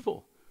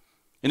teachable.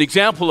 An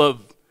example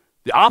of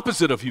the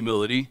opposite of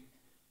humility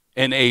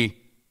and a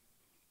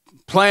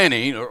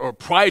planning or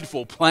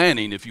prideful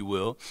planning, if you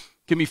will,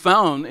 can be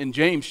found in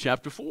James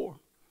chapter 4.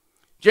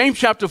 James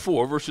chapter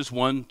 4, verses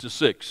 1 to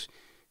 6.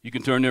 You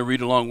can turn there and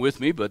read along with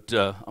me, but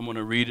I'm going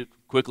to read it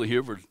quickly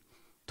here for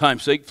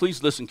time's sake.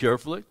 Please listen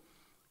carefully.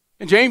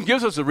 And James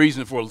gives us a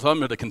reason for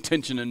some of the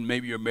contention in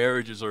maybe your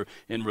marriages or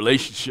in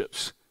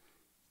relationships.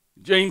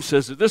 James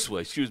says it this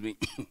way,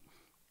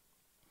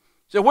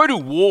 So where do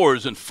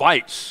wars and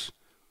fights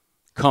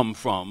come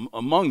from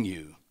among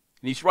you?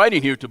 And he's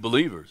writing here to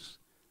believers.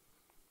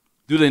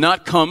 Do they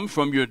not come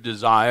from your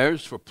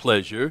desires for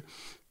pleasure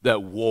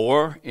that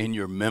war in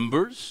your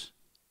members,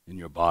 in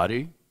your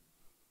body?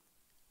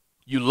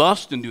 You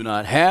lust and do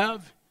not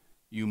have.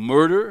 You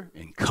murder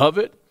and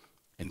covet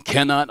and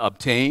cannot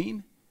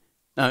obtain.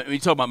 Now, when you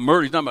talk about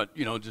murder, he's not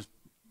about, just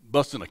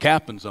busting a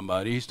cap on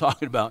somebody. He's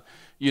talking about,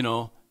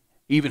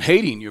 even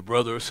hating your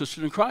brother or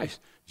sister in Christ.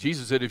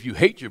 Jesus said, if you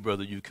hate your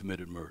brother, you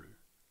committed murder.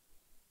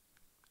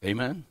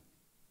 Amen?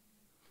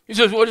 He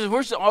says,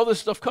 where's all this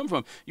stuff come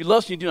from? You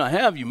lust and you do not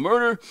have. You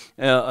murder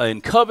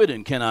and covet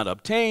and cannot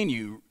obtain.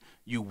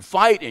 You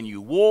fight and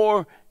you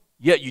war,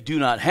 yet you do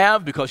not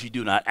have because you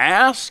do not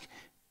ask.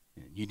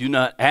 You do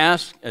not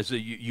ask,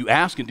 you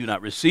ask and do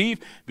not receive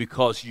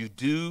because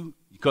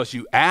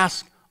you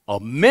ask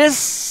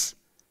amiss,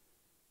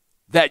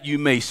 that you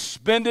may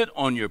spend it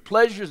on your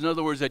pleasures. In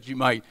other words, that you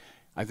might,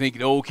 I think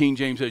the old King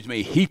James says, you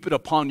may heap it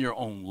upon your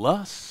own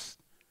lust.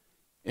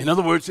 In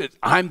other words,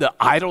 I'm the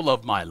idol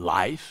of my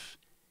life,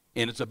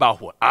 and it's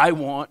about what I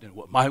want and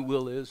what my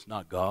will is,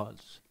 not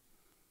God's.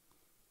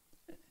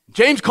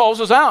 James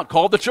calls us out,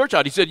 called the church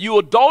out. He said, you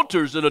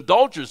adulterers and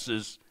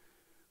adulteresses,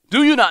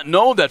 do you not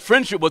know that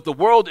friendship with the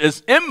world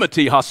is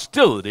enmity,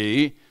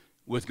 hostility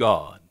with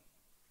God?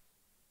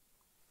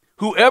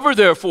 Whoever,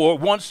 therefore,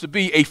 wants to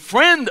be a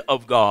friend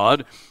of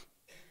God,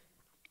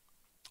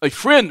 a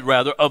friend,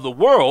 rather, of the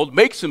world,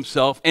 makes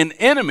himself an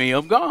enemy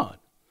of God.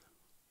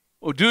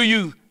 Or do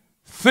you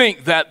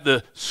think that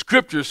the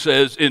Scripture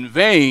says, in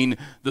vain,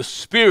 the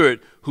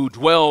Spirit who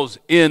dwells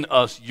in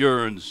us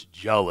yearns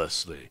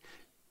jealously?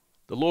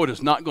 The Lord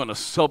is not going to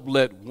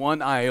sublet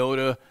one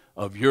iota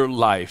of your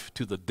life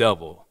to the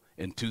devil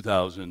in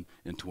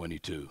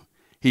 2022.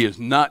 He is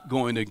not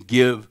going to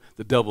give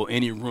the devil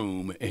any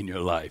room in your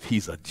life.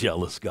 He's a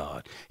jealous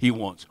God. He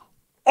wants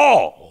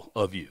all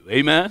of you.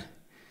 Amen?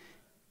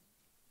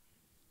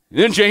 And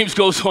then James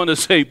goes on to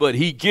say, but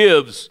he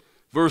gives,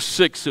 verse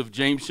 6 of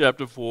James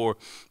chapter 4,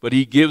 but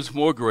he gives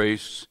more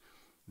grace.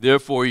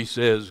 Therefore, he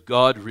says,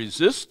 God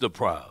resists the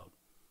proud,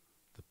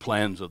 the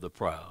plans of the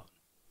proud,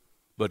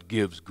 but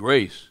gives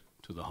grace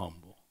to the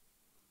humble.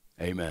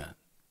 Amen.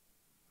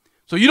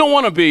 So you don't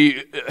want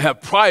to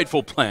have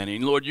prideful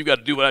planning. Lord, you got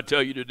to do what I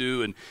tell you to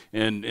do,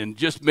 and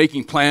just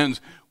making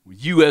plans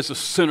with you as the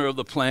center of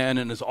the plan,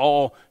 and it's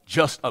all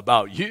just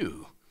about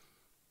you.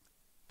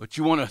 But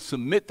you want to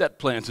submit that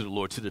plan to the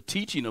Lord, to the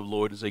teaching of the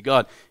Lord, and say,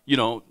 God,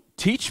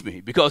 teach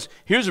me. Because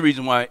here's the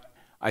reason why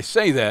I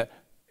say that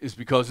is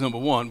because, number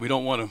one, we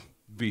don't want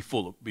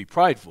to be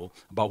prideful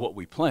about what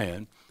we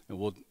plan, and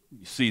we'll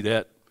see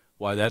that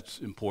why that's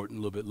important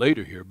a little bit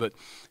later here. But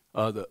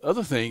the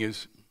other thing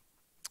is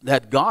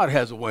that God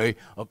has a way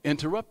of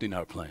interrupting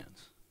our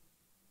plans.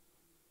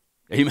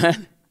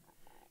 Amen?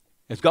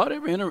 Has God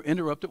ever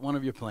interrupted one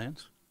of your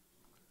plans?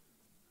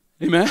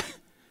 Amen?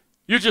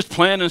 You're just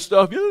planning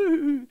stuff.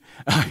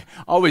 I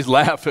always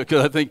laugh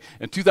because I think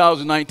in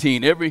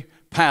 2019, every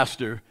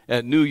pastor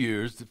at New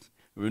Year's,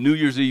 or a New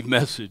Year's Eve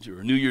message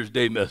or a New Year's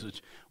Day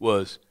message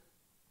was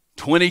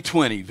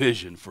 2020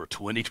 vision for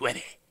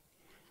 2020.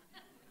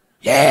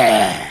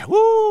 Yeah,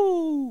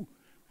 woo!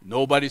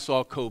 Nobody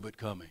saw COVID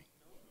coming.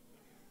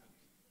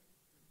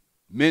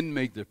 Men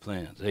make their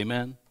plans,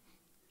 amen?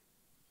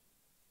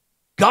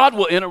 God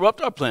will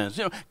interrupt our plans.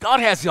 God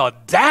has the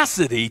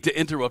audacity to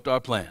interrupt our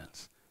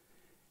plans.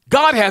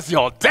 God has the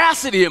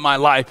audacity in my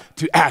life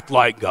to act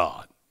like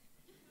God.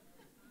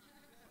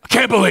 I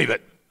can't believe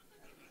it.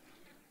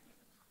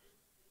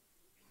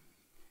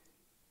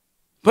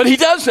 But he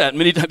does that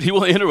many times. He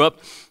will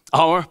interrupt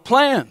our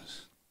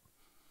plans.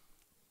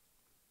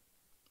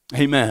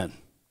 Amen.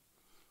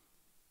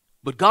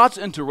 But God's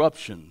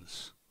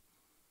interruptions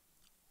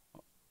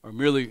are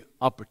merely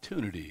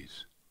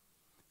opportunities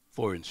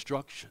for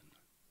instruction.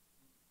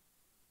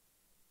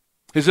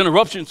 His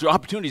interruptions are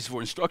opportunities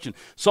for instruction.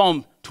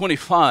 Psalm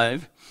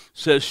 25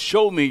 says,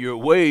 show me your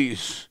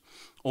ways,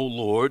 O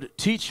Lord.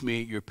 Teach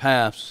me your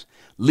paths.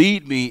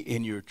 Lead me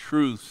in your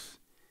truth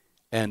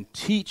and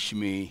teach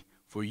me,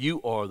 for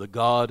you are the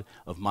God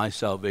of my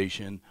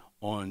salvation.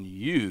 On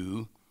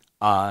you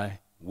I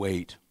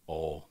wait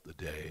all the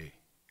day.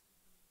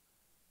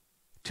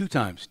 2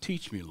 times,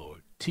 teach me,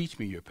 Lord. Teach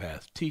me your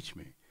path. Teach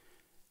me.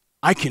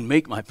 I can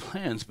make my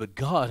plans, but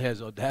God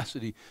has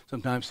audacity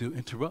sometimes to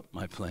interrupt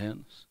my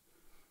plans.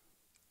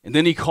 And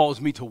then he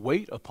calls me to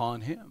wait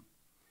upon him.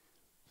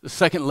 The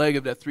second leg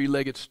of that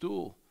 3-legged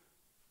stool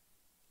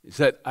is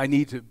that I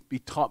need to be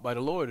taught by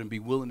the Lord and be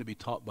willing to be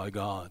taught by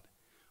God.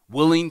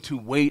 Willing to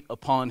wait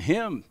upon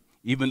him,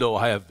 even though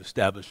I have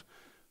established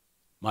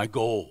my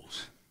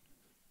goals.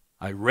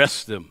 I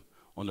rest them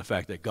on the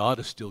fact that God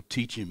is still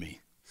teaching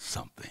me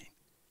something.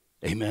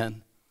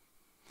 Amen.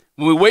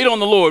 When we wait on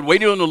the Lord,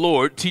 waiting on the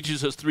Lord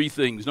teaches us 3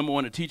 things. Number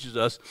 1, it teaches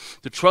us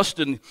to trust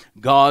in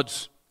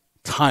God's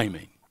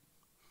timing.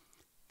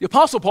 The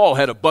Apostle Paul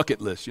had a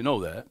bucket list, you know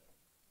that.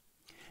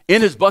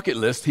 In his bucket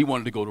list, he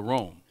wanted to go to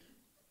Rome.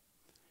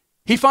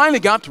 He finally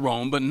got to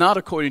Rome, but not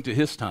according to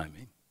his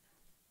timing,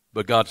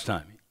 but God's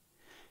timing.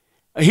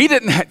 He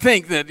didn't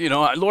think that,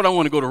 Lord, I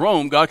want to go to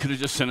Rome. God could have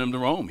just sent him to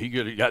Rome. He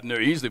could have gotten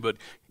there easily, but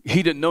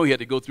he didn't know he had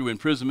to go through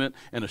imprisonment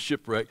and a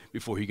shipwreck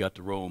before he got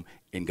to Rome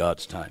in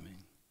God's timing.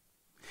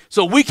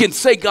 So we can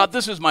say, God,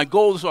 this is my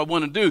goal, this is what I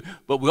want to do,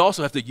 but we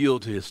also have to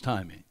yield to his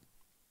timing.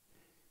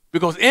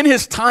 Because in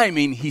his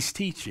timing, he's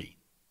teaching.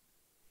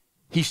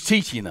 He's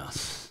teaching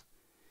us.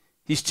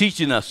 He's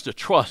teaching us to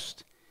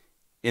trust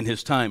in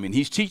his timing.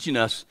 He's teaching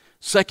us,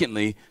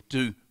 secondly,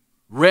 to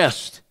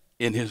rest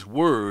in his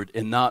word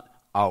and not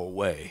our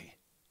way.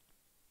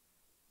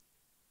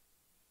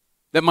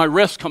 That my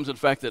rest comes in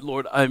the fact that,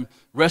 Lord, I'm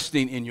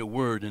resting in your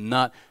word and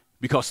not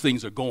because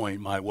things are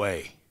going my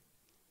way.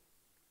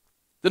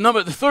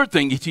 The third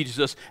thing he teaches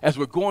us as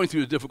we're going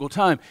through a difficult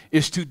time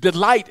is to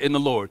delight in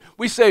the Lord.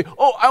 We say,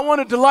 oh, I want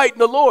to delight in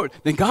the Lord.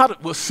 Then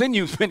God will send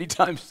you many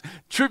times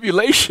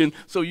tribulation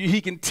so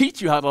he can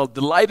teach you how to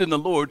delight in the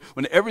Lord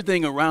when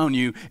everything around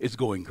you is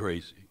going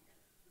crazy.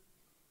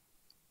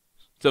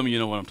 Some of you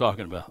know what I'm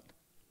talking about.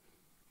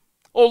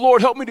 Oh,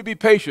 Lord, help me to be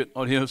patient.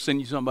 Oh, he'll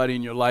send you somebody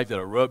in your life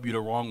that'll rub you the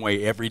wrong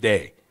way every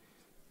day,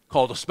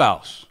 called a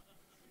spouse.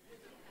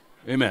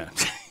 Amen.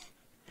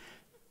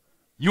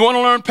 You want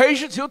to learn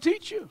patience? He'll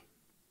teach you.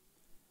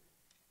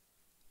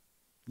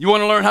 You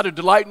want to learn how to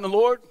delight in the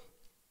Lord?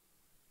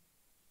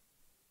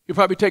 He'll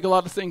probably take a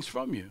lot of things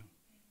from you.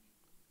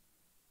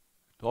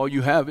 All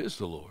you have is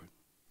the Lord.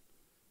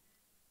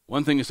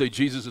 One thing to say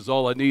Jesus is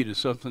all I need is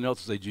something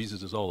else to say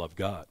Jesus is all I've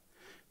got.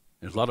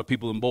 There's a lot of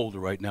people in Boulder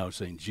right now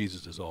saying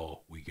Jesus is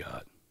all we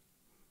got.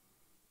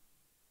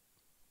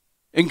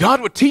 And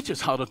God would teach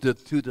us how to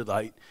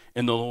delight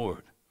in the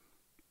Lord.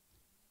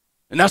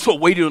 And that's what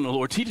waiting on the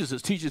Lord teaches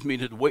us. Teaches me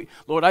to wait.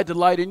 Lord, I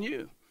delight in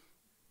you.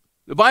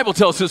 The Bible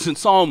tells us in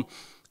Psalm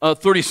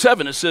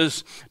 37, it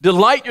says,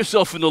 delight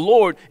yourself in the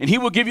Lord, and he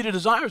will give you the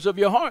desires of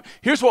your heart.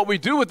 Here's what we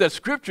do with that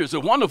scripture. It's a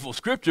wonderful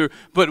scripture,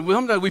 but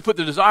sometimes we put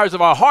the desires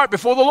of our heart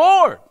before the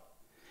Lord.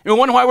 And we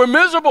wonder why we're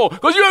miserable,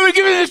 because you haven't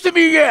given this to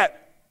me yet.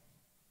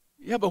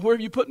 Yeah, but where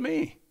have you put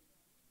me?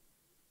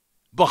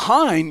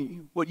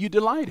 Behind what you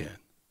delight in.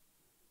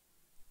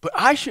 But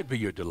I should be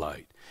your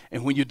delight.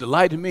 And when you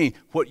delight in me,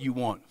 what you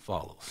want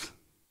follows.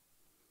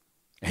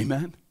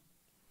 Amen?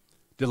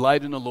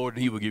 Delight in the Lord,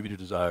 and he will give you the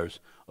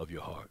desires of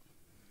your heart.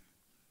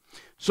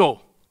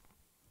 So,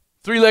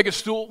 three-legged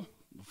stool.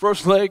 The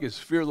first leg is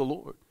fear of the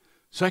Lord.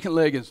 Second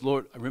leg is,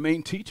 Lord, I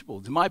remain teachable.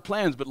 It's my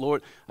plans, but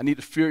Lord, I need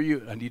to fear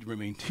you. I need to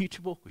remain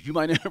teachable, because you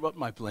might interrupt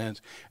my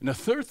plans. And the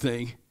third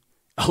thing,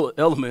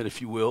 element,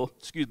 if you will,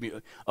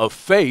 of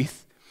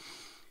faith,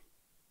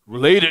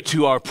 related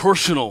to our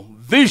personal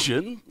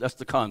vision, that's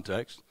the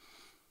context,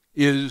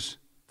 is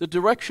the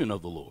direction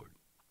of the Lord.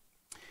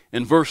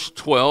 In verse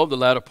 12, the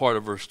latter part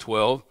of verse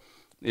 12,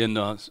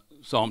 in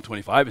Psalm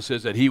 25, it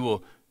says that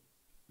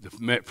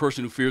the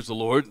person who fears the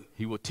Lord,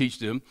 he will teach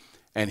them,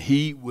 and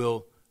he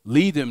will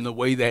lead them the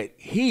way that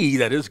he,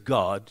 that is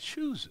God,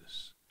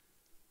 chooses.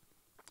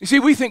 You see,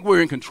 we think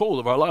we're in control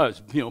of our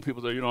lives.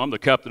 People say, I'm the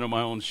captain of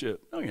my own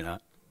ship. No, you're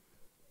not.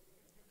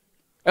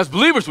 As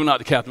believers, we're not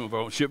the captain of our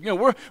own ship.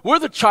 We're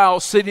the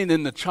child sitting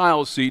in the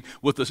child's seat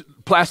with the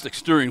plastic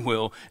steering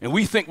wheel, and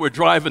we think we're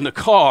driving the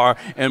car,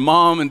 and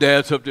mom and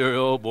dad's up there,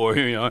 oh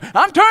boy,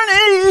 I'm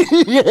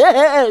turning,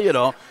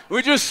 yeah,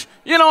 We're just,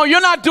 you're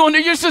not doing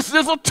it. You're just this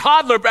little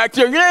toddler back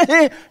there,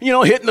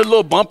 hitting the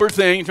little bumper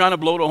thing, trying to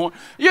blow the horn.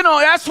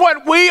 That's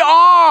what we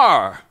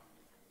are.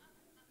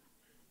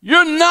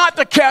 You're not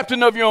the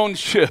captain of your own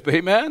ship,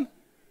 amen?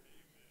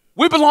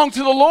 We belong to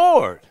the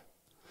Lord.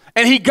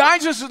 And he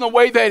guides us in the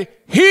way that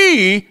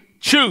he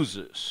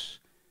chooses,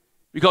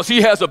 because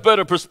he has a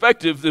better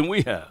perspective than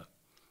we have.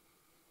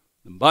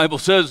 The Bible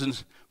says in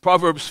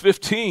Proverbs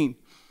 15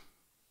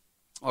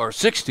 or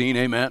 16,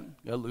 amen,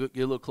 get a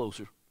little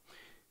closer,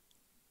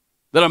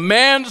 that a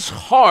man's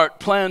heart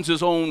plans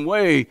his own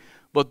way,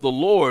 but the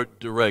Lord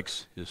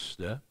directs his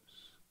steps.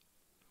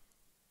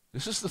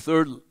 This is the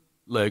third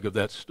leg of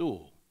that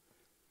stool,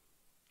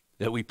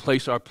 that we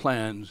place our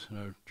plans and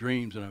our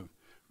dreams and our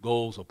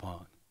goals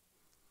upon.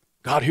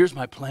 God, here's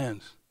my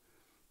plans,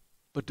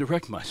 but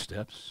direct my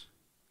steps.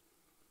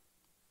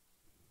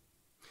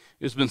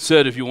 It's been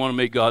said, if you want to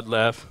make God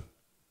laugh,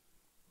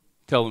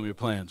 tell him your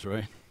plans,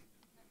 right?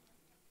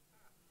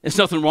 There's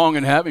nothing wrong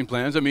in having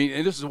plans. And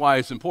this is why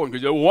it's important,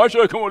 because why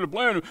should I come with a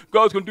plan if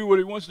God's going to do what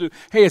he wants to do?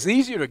 Hey, it's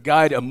easier to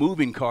guide a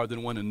moving car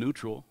than one in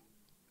neutral.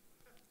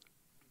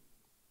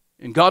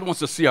 And God wants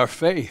to see our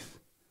faith.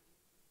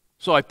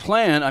 So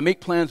I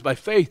make plans by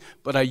faith,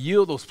 but I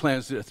yield those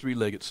plans to a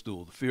three-legged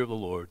stool, the fear of the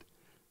Lord,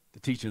 the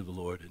teaching of the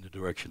Lord, and the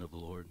direction of the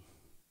Lord.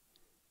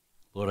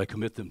 Lord, I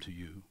commit them to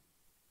you.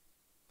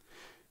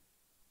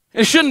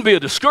 It shouldn't be a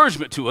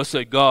discouragement to us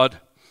that God,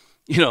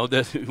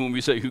 that when we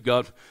say you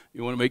want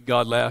to make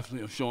God laugh,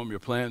 show him your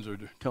plans or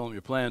tell him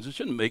your plans, it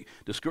shouldn't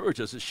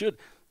discourage us. It should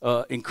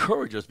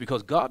encourage us,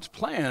 because God's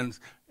plans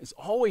is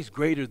always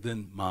greater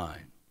than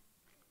mine.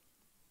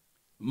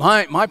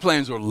 My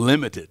plans are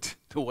limited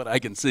to what I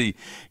can see.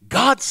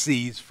 God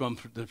sees from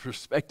the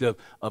perspective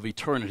of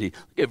eternity.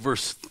 Look at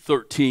verse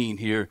 13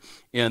 here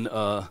in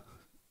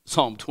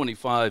Psalm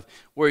 25,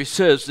 where he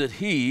says that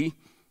he,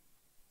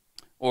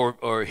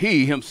 or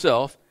he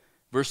himself,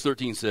 verse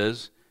 13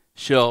 says,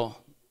 shall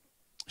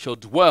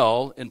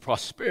dwell in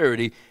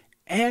prosperity,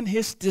 and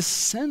his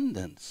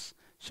descendants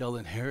shall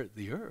inherit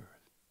the earth.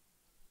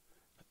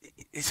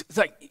 It's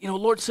like,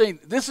 Lord saying,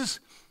 this is,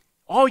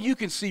 all you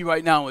can see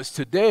right now is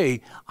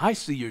today, I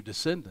see your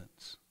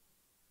descendants.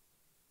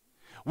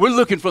 We're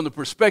looking from the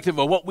perspective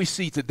of what we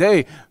see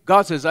today.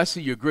 God says, I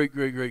see your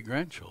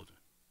great-great-great-grandchildren.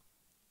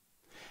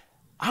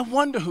 I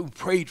wonder who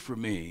prayed for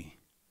me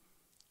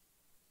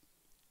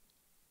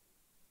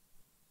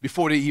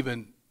before they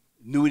even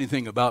knew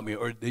anything about me,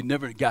 or they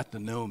never got to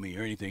know me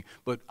or anything.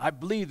 But I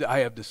believe that I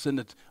have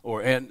descendants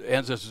or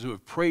ancestors who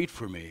have prayed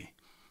for me.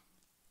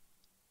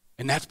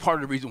 And that's part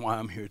of the reason why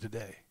I'm here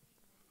today.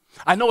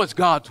 I know it's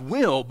God's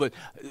will, but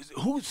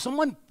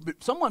someone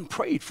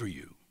prayed for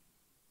you.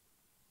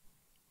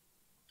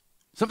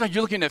 Sometimes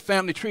you're looking at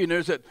family tree and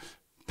there's that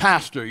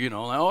pastor, I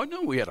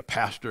know we had a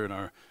pastor in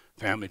our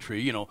family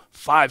tree,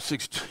 5,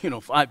 6,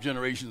 5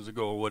 generations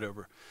ago or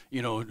whatever,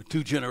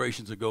 2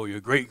 generations ago,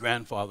 your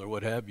great-grandfather,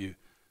 what have you.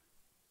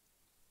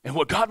 And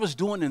what God was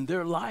doing in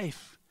their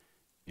life,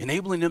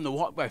 enabling them to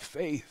walk by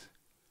faith,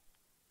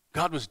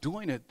 God was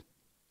doing it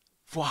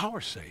for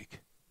our sake.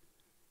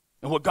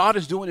 And what God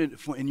is doing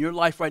in your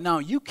life right now,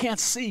 you can't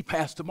see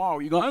past tomorrow.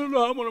 You go, I don't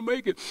know how I'm going to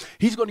make it.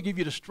 He's going to give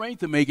you the strength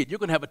to make it. You're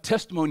going to have a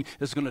testimony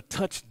that's going to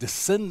touch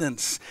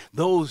descendants,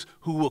 those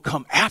who will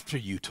come after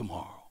you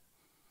tomorrow.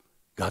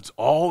 God's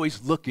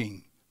always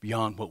looking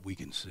beyond what we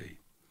can see.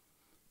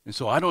 And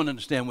so I don't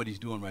understand what he's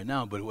doing right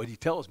now, but what he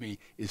tells me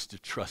is to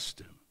trust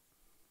him.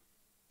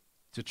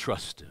 To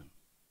trust him.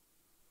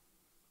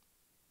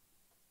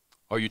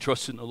 Are you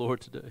trusting the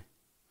Lord today?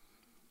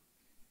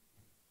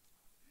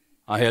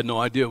 I had no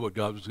idea what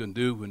God was going to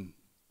do when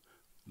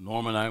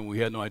Norm and I, we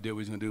had no idea what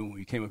he was going to do when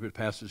we came up here to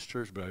pastor this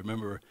church, but I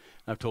remember,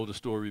 I've told the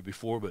story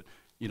before, but,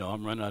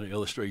 I'm running out of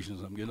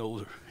illustrations. I'm getting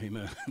older.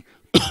 Amen.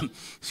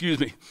 Excuse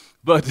me.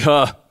 But,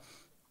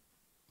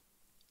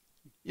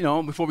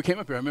 before we came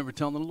up here, I remember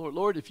telling the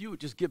Lord, if you would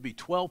just give me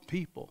 12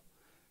 people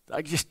that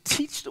I could just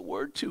teach the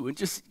word to and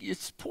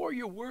just pour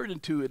your word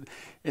into it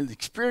and the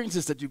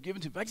experiences that you've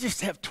given to me. If I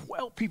just have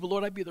 12 people,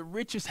 Lord, I'd be the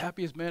richest,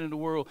 happiest man in the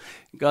world.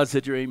 And God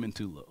said, you're aiming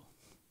too low.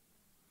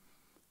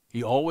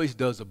 He always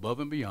does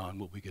above and beyond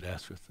what we could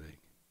ask or think.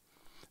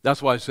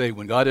 That's why I say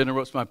when God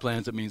interrupts my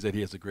plans, it means that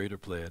he has a greater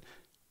plan,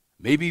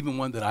 maybe even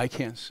one that I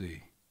can't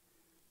see.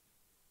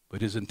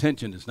 But his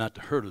intention is not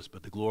to hurt us,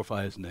 but to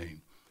glorify his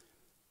name,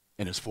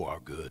 and it's for our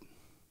good.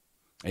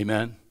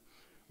 Amen?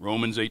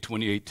 Romans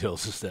 8:28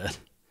 tells us that.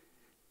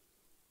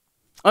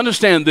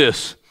 Understand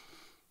this.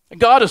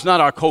 God is not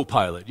our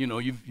co-pilot.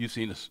 You've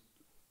seen this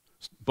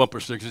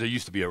bumper stickers that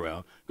used to be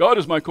around. God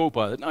is my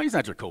co-pilot. No, he's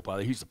not your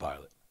co-pilot. He's the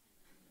pilot.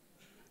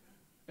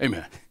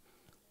 Amen.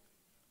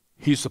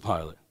 He's the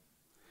pilot.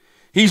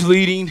 He's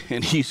leading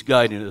and he's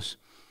guiding us.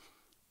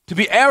 To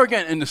be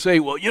arrogant and to say,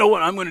 well, you know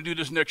what, I'm going to do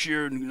this next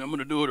year and I'm going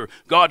to do it, or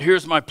God,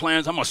 here's my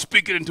plans, I'm going to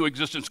speak it into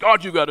existence.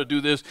 God, you got to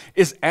do this,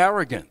 is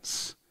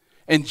arrogance.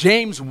 And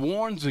James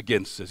warns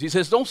against this. He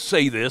says, don't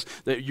say this,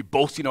 that you're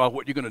boasting about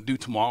what you're going to do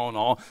tomorrow and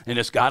all, and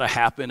it's got to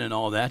happen and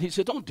all that. He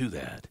said, don't do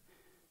that.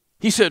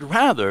 He said,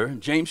 rather, in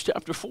James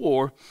chapter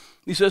 4,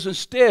 he says,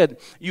 instead,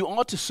 you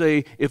ought to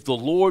say, if the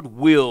Lord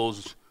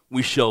wills,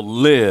 we shall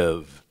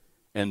live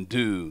and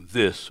do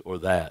this or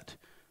that.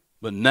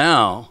 But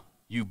now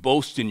you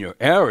boast in your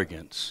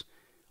arrogance.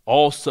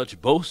 All such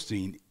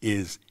boasting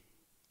is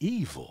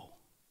evil.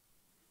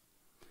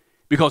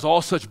 Because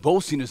all such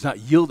boasting is not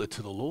yielded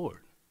to the Lord.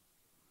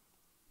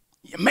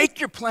 You make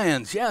your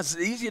plans. Yes,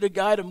 it's easier to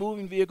guide a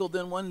moving vehicle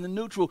than one in the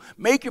neutral.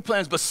 Make your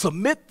plans, but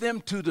submit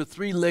them to the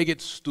three-legged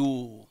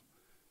stool,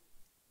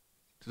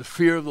 to the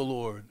fear of the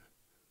Lord,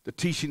 the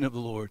teaching of the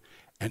Lord,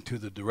 and to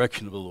the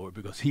direction of the Lord,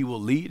 because he will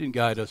lead and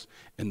guide us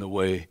in the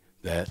way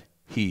that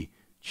he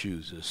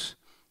chooses.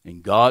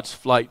 And God's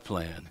flight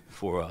plan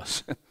for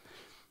us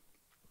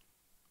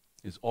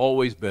is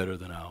always better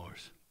than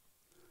ours.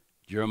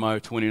 Jeremiah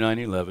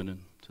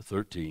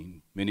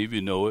 29:11-13. Many of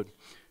you know it.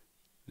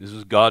 This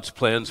is God's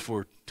plans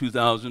for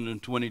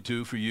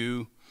 2022 for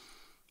you.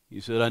 He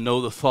said, I know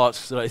the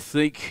thoughts that I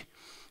think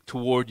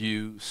toward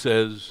you,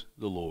 says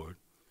the Lord.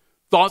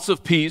 Thoughts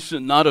of peace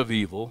and not of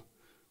evil,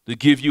 to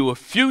give you a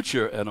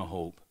future and a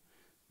hope.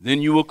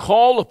 Then you will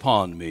call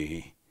upon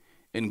me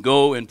and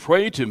go and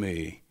pray to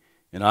me,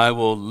 and I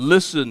will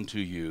listen to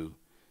you,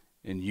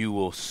 and you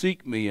will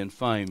seek me and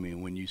find me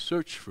when you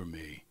search for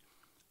me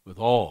with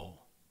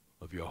all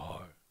of your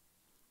heart.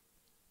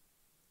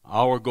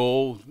 Our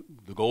goal,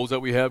 the goals that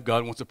we have,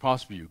 God wants to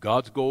prosper you.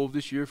 God's goal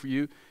this year for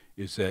you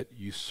is that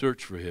you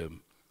search for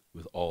him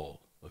with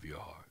all of your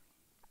heart.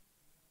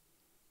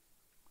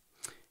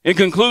 In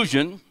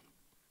conclusion,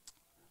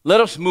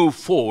 let us move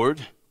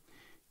forward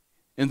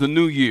in the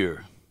new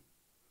year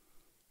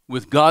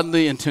with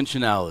godly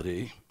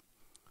intentionality,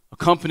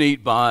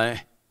 accompanied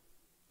by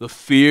the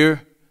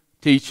fear,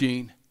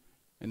 teaching,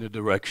 and the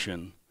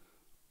direction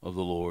of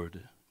the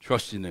Lord,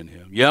 trusting in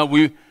him. Yeah,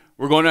 we're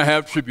going to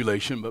have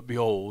tribulation, but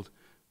behold,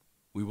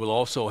 we will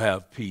also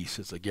have peace.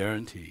 It's a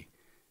guarantee,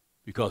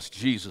 because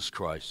Jesus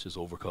Christ has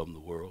overcome the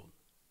world.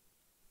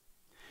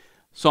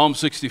 Psalm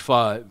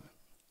 65,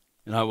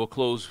 and I will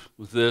close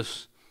with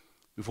this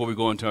before we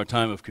go into our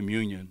time of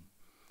communion.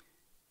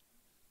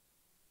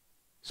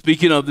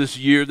 Speaking of this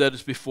year that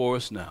is before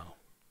us now,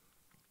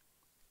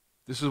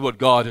 this is what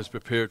God has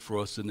prepared for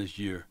us in this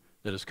year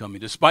that is coming,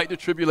 despite the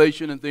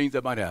tribulation and things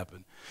that might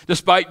happen,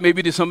 despite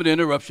maybe some of the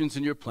interruptions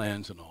in your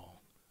plans and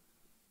all.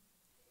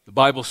 The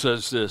Bible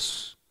says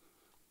this,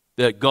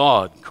 that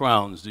God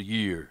crowns the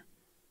year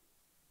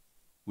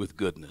with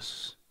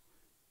goodness.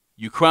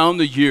 You crown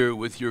the year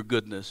with your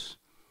goodness,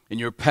 and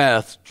your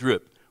paths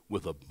drip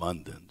with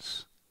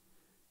abundance.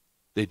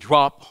 They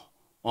drop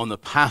on the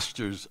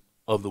pastures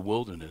of the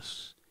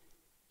wilderness.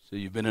 So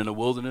you've been in the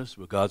wilderness,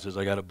 but God says,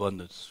 I got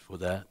abundance for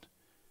that.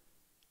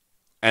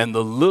 And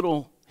the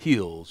little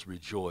hills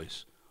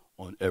rejoice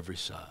on every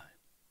side.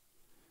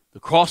 The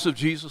cross of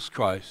Jesus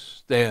Christ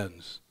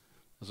stands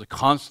as a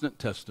constant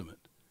testament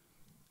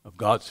of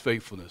God's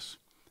faithfulness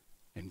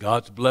and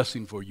God's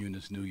blessing for you in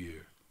this new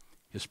year.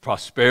 His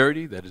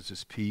prosperity, that is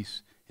his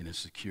peace and his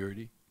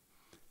security,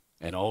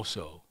 and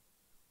also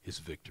his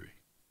victory.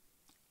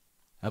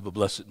 Have a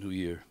blessed new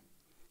year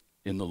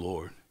in the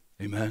Lord.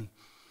 Amen.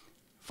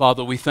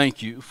 Father, we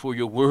thank you for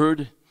your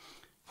word,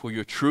 for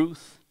your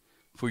truth,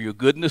 for your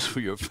goodness, for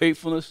your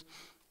faithfulness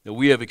that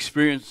we have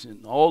experienced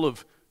in all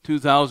of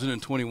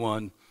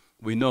 2021.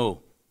 We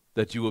know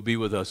that you will be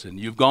with us, and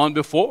you've gone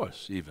before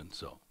us even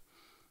so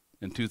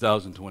in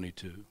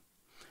 2022.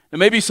 And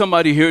maybe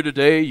somebody here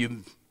today,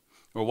 you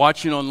are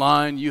watching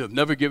online, you have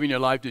never given your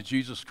life to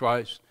Jesus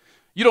Christ.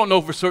 You don't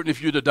know for certain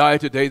if you're to die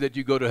today that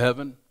you go to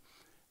heaven.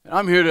 And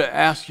I'm here to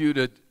ask you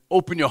to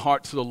open your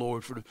heart to the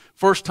Lord for the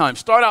first time.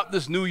 Start out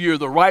this new year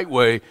the right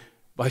way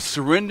by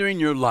surrendering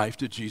your life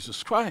to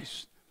Jesus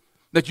Christ,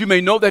 that you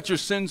may know that your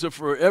sins are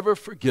forever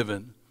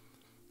forgiven,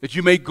 that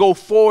you may go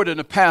forward in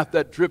a path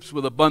that drips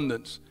with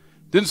abundance.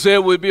 Didn't say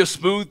it would be a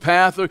smooth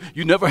path or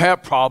you never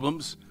have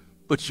problems,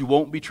 but you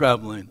won't be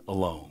traveling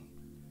alone.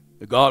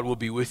 That God will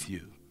be with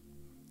you.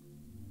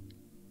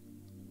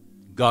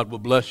 God will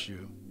bless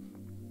you,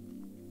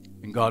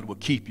 and God will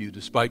keep you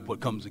despite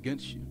what comes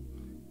against you.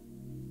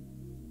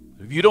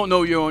 If you don't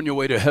know you're on your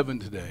way to heaven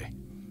today,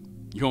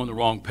 you're on the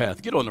wrong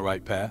path. Get on the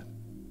right path.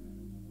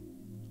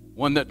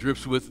 One that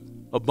drips with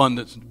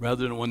abundance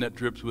rather than one that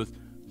drips with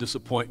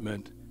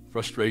disappointment,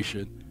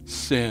 frustration,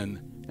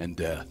 sin, and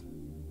death.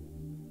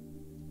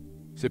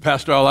 You say,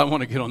 Pastor Al, I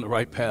want to get on the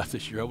right path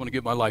this year. I want to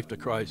give my life to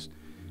Christ.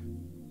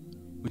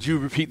 Would you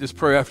repeat this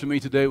prayer after me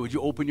today? Would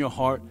you open your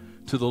heart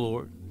to the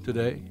Lord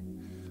today?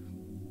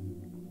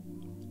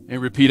 And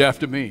repeat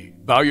after me.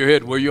 Bow your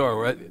head where you are,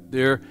 right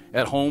there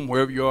at home,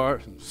 wherever you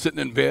are, sitting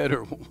in bed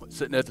or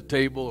sitting at the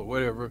table or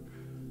whatever.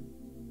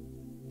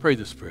 Pray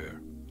this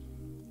prayer.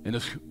 In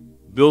this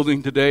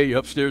building today, you're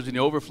upstairs in the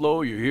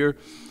overflow, you're here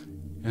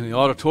in the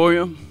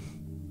auditorium.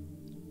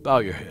 Bow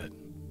your head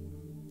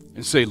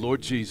and say,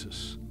 Lord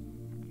Jesus,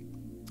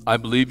 I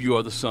believe you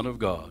are the Son of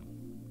God.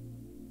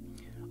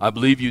 I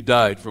believe you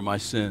died for my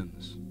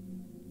sins.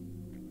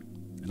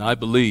 And I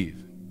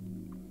believe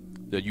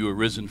that you are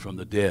risen from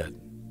the dead.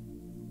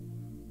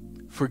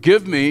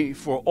 Forgive me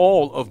for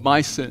all of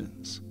my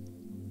sins.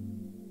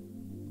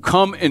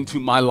 Come into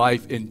my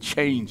life and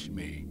change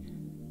me.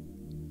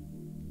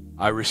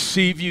 I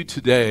receive you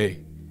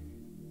today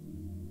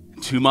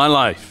into my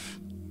life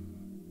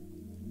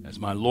as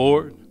my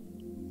Lord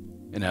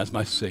and as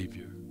my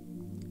Savior.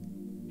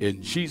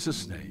 In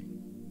Jesus' name,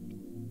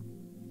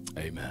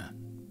 amen.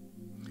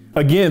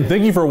 Again,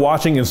 thank you for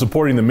watching and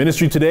supporting the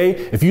ministry today.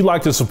 If you'd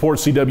like to support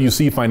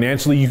CWC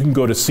financially, you can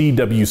go to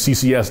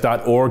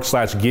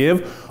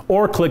cwccs.org/give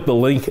or click the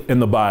link in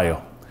the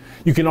bio.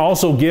 You can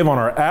also give on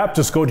our app.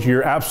 Just go to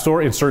your app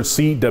store and search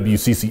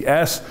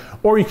CWCCS,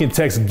 or you can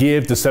text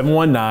GIVE to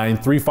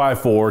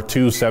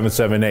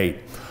 719-354-2778.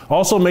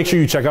 Also, make sure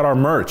you check out our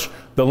merch.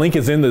 The link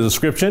is in the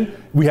description.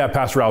 We have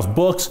Pastor Al's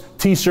books,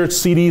 t-shirts,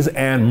 CDs,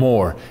 and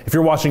more. If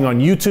you're watching on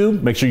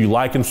YouTube, make sure you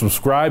like and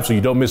subscribe so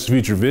you don't miss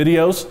future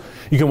videos.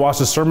 You can watch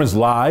the sermons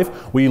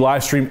live. We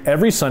live stream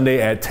every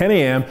Sunday at 10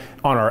 a.m.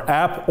 on our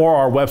app or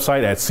our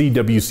website at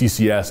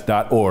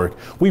cwccs.org.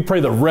 We pray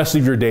the rest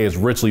of your day is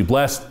richly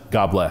blessed.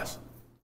 God bless.